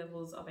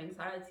levels of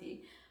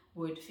anxiety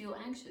would feel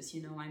anxious.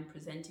 I'm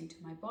presenting to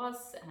my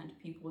boss and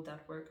people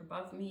that work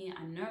above me.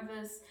 I'm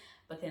nervous,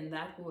 but then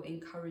that will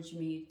encourage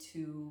me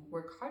to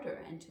work harder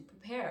and to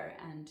prepare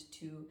and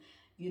to,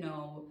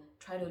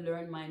 try to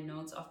learn my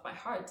notes off by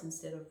heart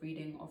instead of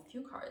reading off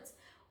cue cards.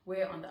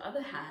 Where on the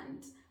other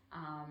hand,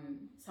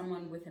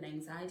 someone with an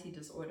anxiety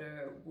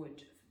disorder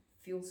would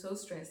feel so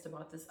stressed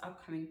about this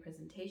upcoming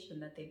presentation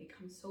that they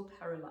become so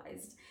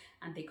paralyzed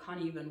and they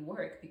can't even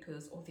work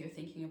because all they're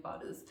thinking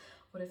about is,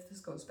 what if this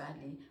goes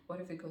badly? What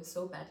if it goes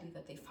so badly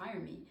that they fire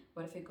me?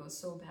 What if it goes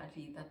so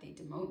badly that they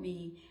demote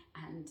me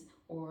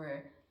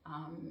or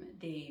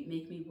they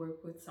make me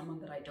work with someone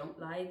that I don't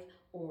like,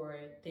 or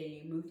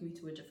they move me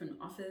to a different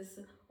office,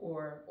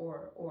 or,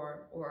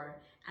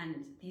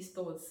 and these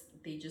thoughts,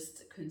 they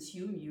just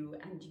consume you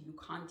and you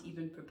can't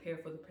even prepare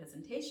for the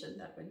presentation,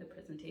 that when the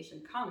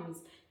presentation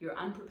comes, you're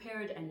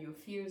unprepared and your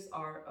fears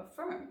are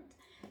affirmed.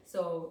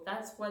 So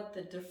that's what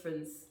the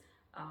difference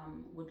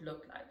would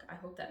look like. I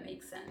hope that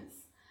makes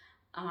sense.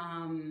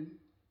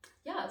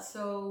 Yeah,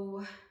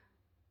 so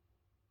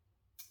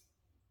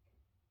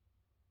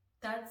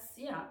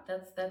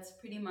that's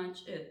pretty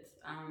much it.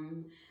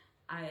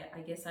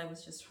 I guess I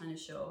was just trying to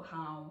show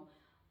how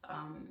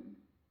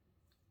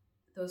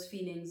those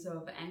feelings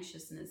of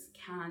anxiousness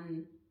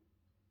can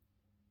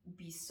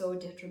be so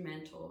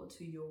detrimental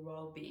to your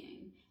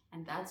well-being,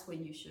 and that's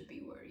when you should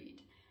be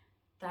worried.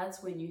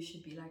 That's when you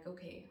should be like,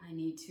 okay, I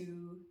need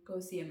to go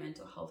see a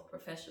mental health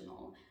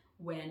professional.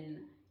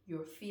 When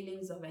your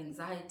feelings of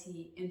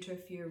anxiety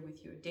interfere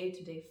with your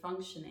day-to-day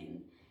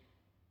functioning,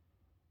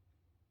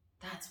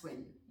 that's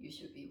when you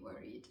should be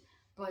worried.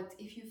 But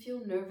if you feel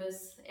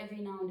nervous every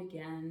now and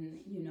again,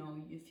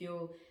 you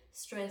feel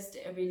stressed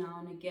every now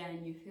and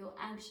again, you feel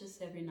anxious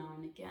every now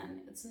and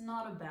again, it's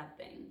not a bad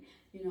thing.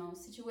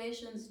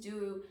 Situations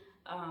do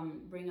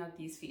bring out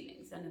these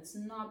feelings, and it's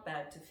not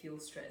bad to feel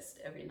stressed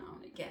every now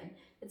and again.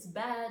 It's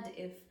bad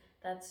if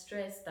that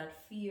stress,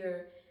 that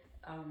fear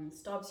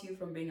stops you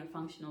from being a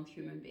functional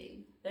human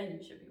being. Then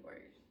you should be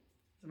worried,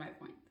 is my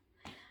point.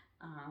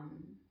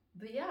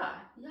 But yeah,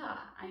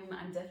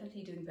 I'm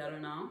definitely doing better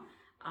now.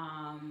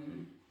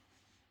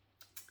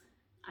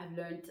 I've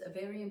learned a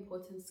very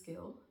important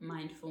skill,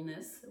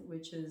 mindfulness,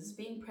 which is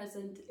being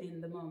present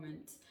in the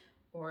moment,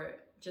 or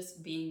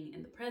just being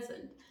in the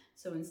present.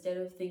 So instead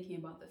of thinking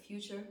about the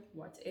future,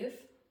 what if,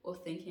 or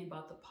thinking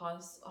about the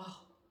past,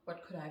 oh,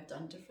 what could I have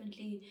done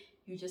differently?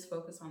 You just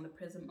focus on the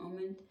present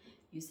moment.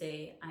 You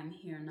say, I'm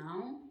here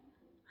now,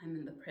 I'm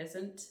in the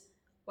present.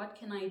 What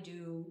can I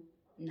do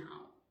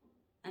now?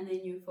 And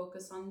then you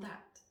focus on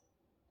that.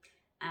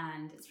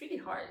 And it's really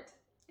hard.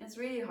 It's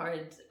really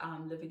hard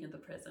living in the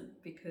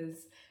present,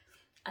 because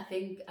I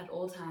think at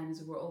all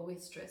times we're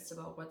always stressed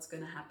about what's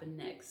going to happen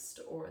next,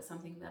 or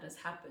something that has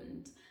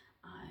happened,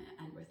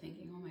 and we're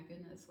thinking, oh my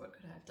goodness, what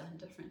could I have done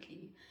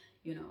differently?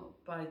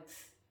 But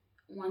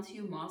once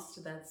you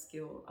master that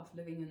skill of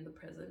living in the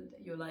present,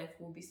 your life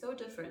will be so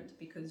different,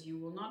 because you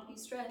will not be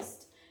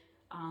stressed.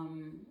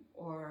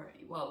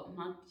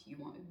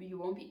 You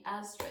won't be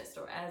as stressed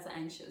or as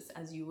anxious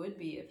as you would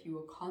be if you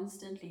were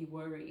constantly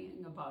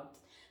worrying about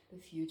the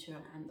future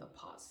and the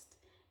past,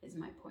 is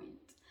my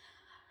point.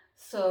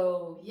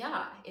 So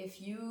yeah,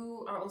 if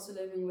you are also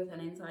living with an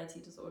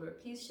anxiety disorder,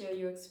 please share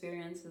your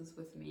experiences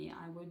with me.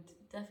 I would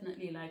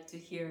definitely like to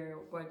hear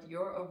what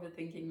your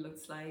overthinking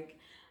looks like,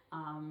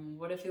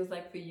 what it feels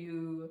like for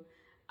you,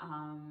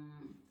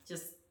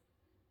 just,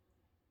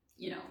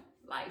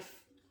 life,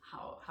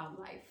 how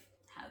life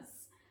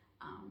has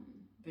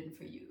been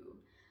for you,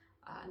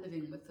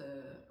 living with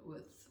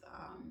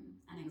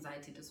an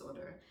anxiety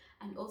disorder.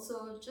 And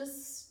also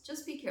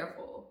just be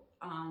careful.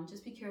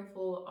 Just be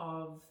careful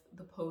of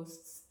the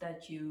posts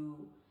that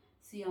you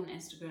see on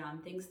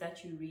Instagram, things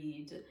that you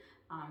read,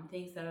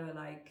 things that are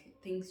like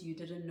things you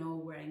didn't know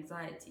were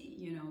anxiety,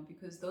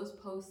 because those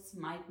posts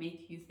might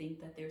make you think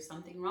that there's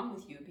something wrong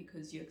with you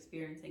because you're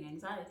experiencing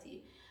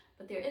anxiety,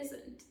 but there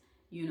isn't.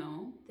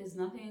 There's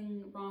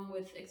nothing wrong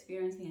with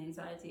experiencing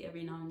anxiety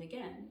every now and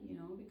again,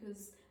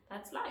 because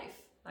that's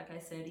life. Like I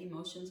said,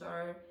 emotions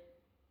are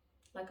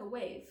like a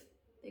wave.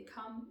 They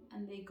come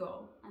and they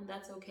go, and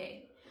that's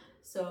okay.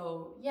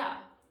 So, yeah,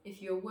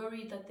 if you're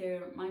worried that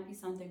there might be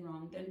something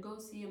wrong, then go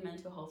see a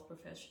mental health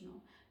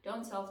professional.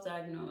 Don't self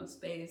diagnose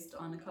based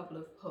on a couple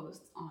of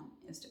posts on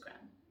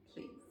Instagram.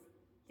 Please.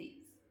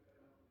 Please.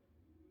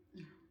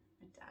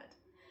 My dad.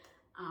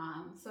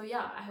 So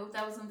yeah, I hope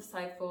that was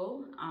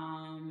insightful.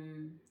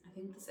 I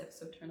think this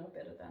episode turned out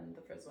better than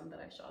the first one that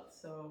I shot.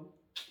 So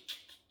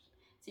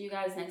see you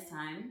guys next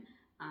time.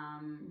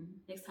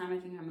 Next time I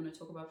think I'm going to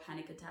talk about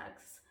panic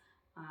attacks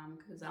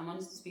because I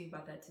wanted to speak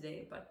about that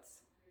today, but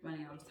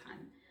running out of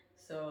time.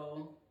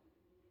 So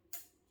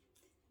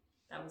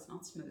that was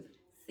not smooth.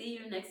 See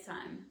you next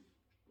time.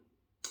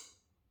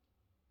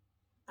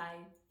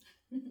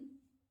 Bye.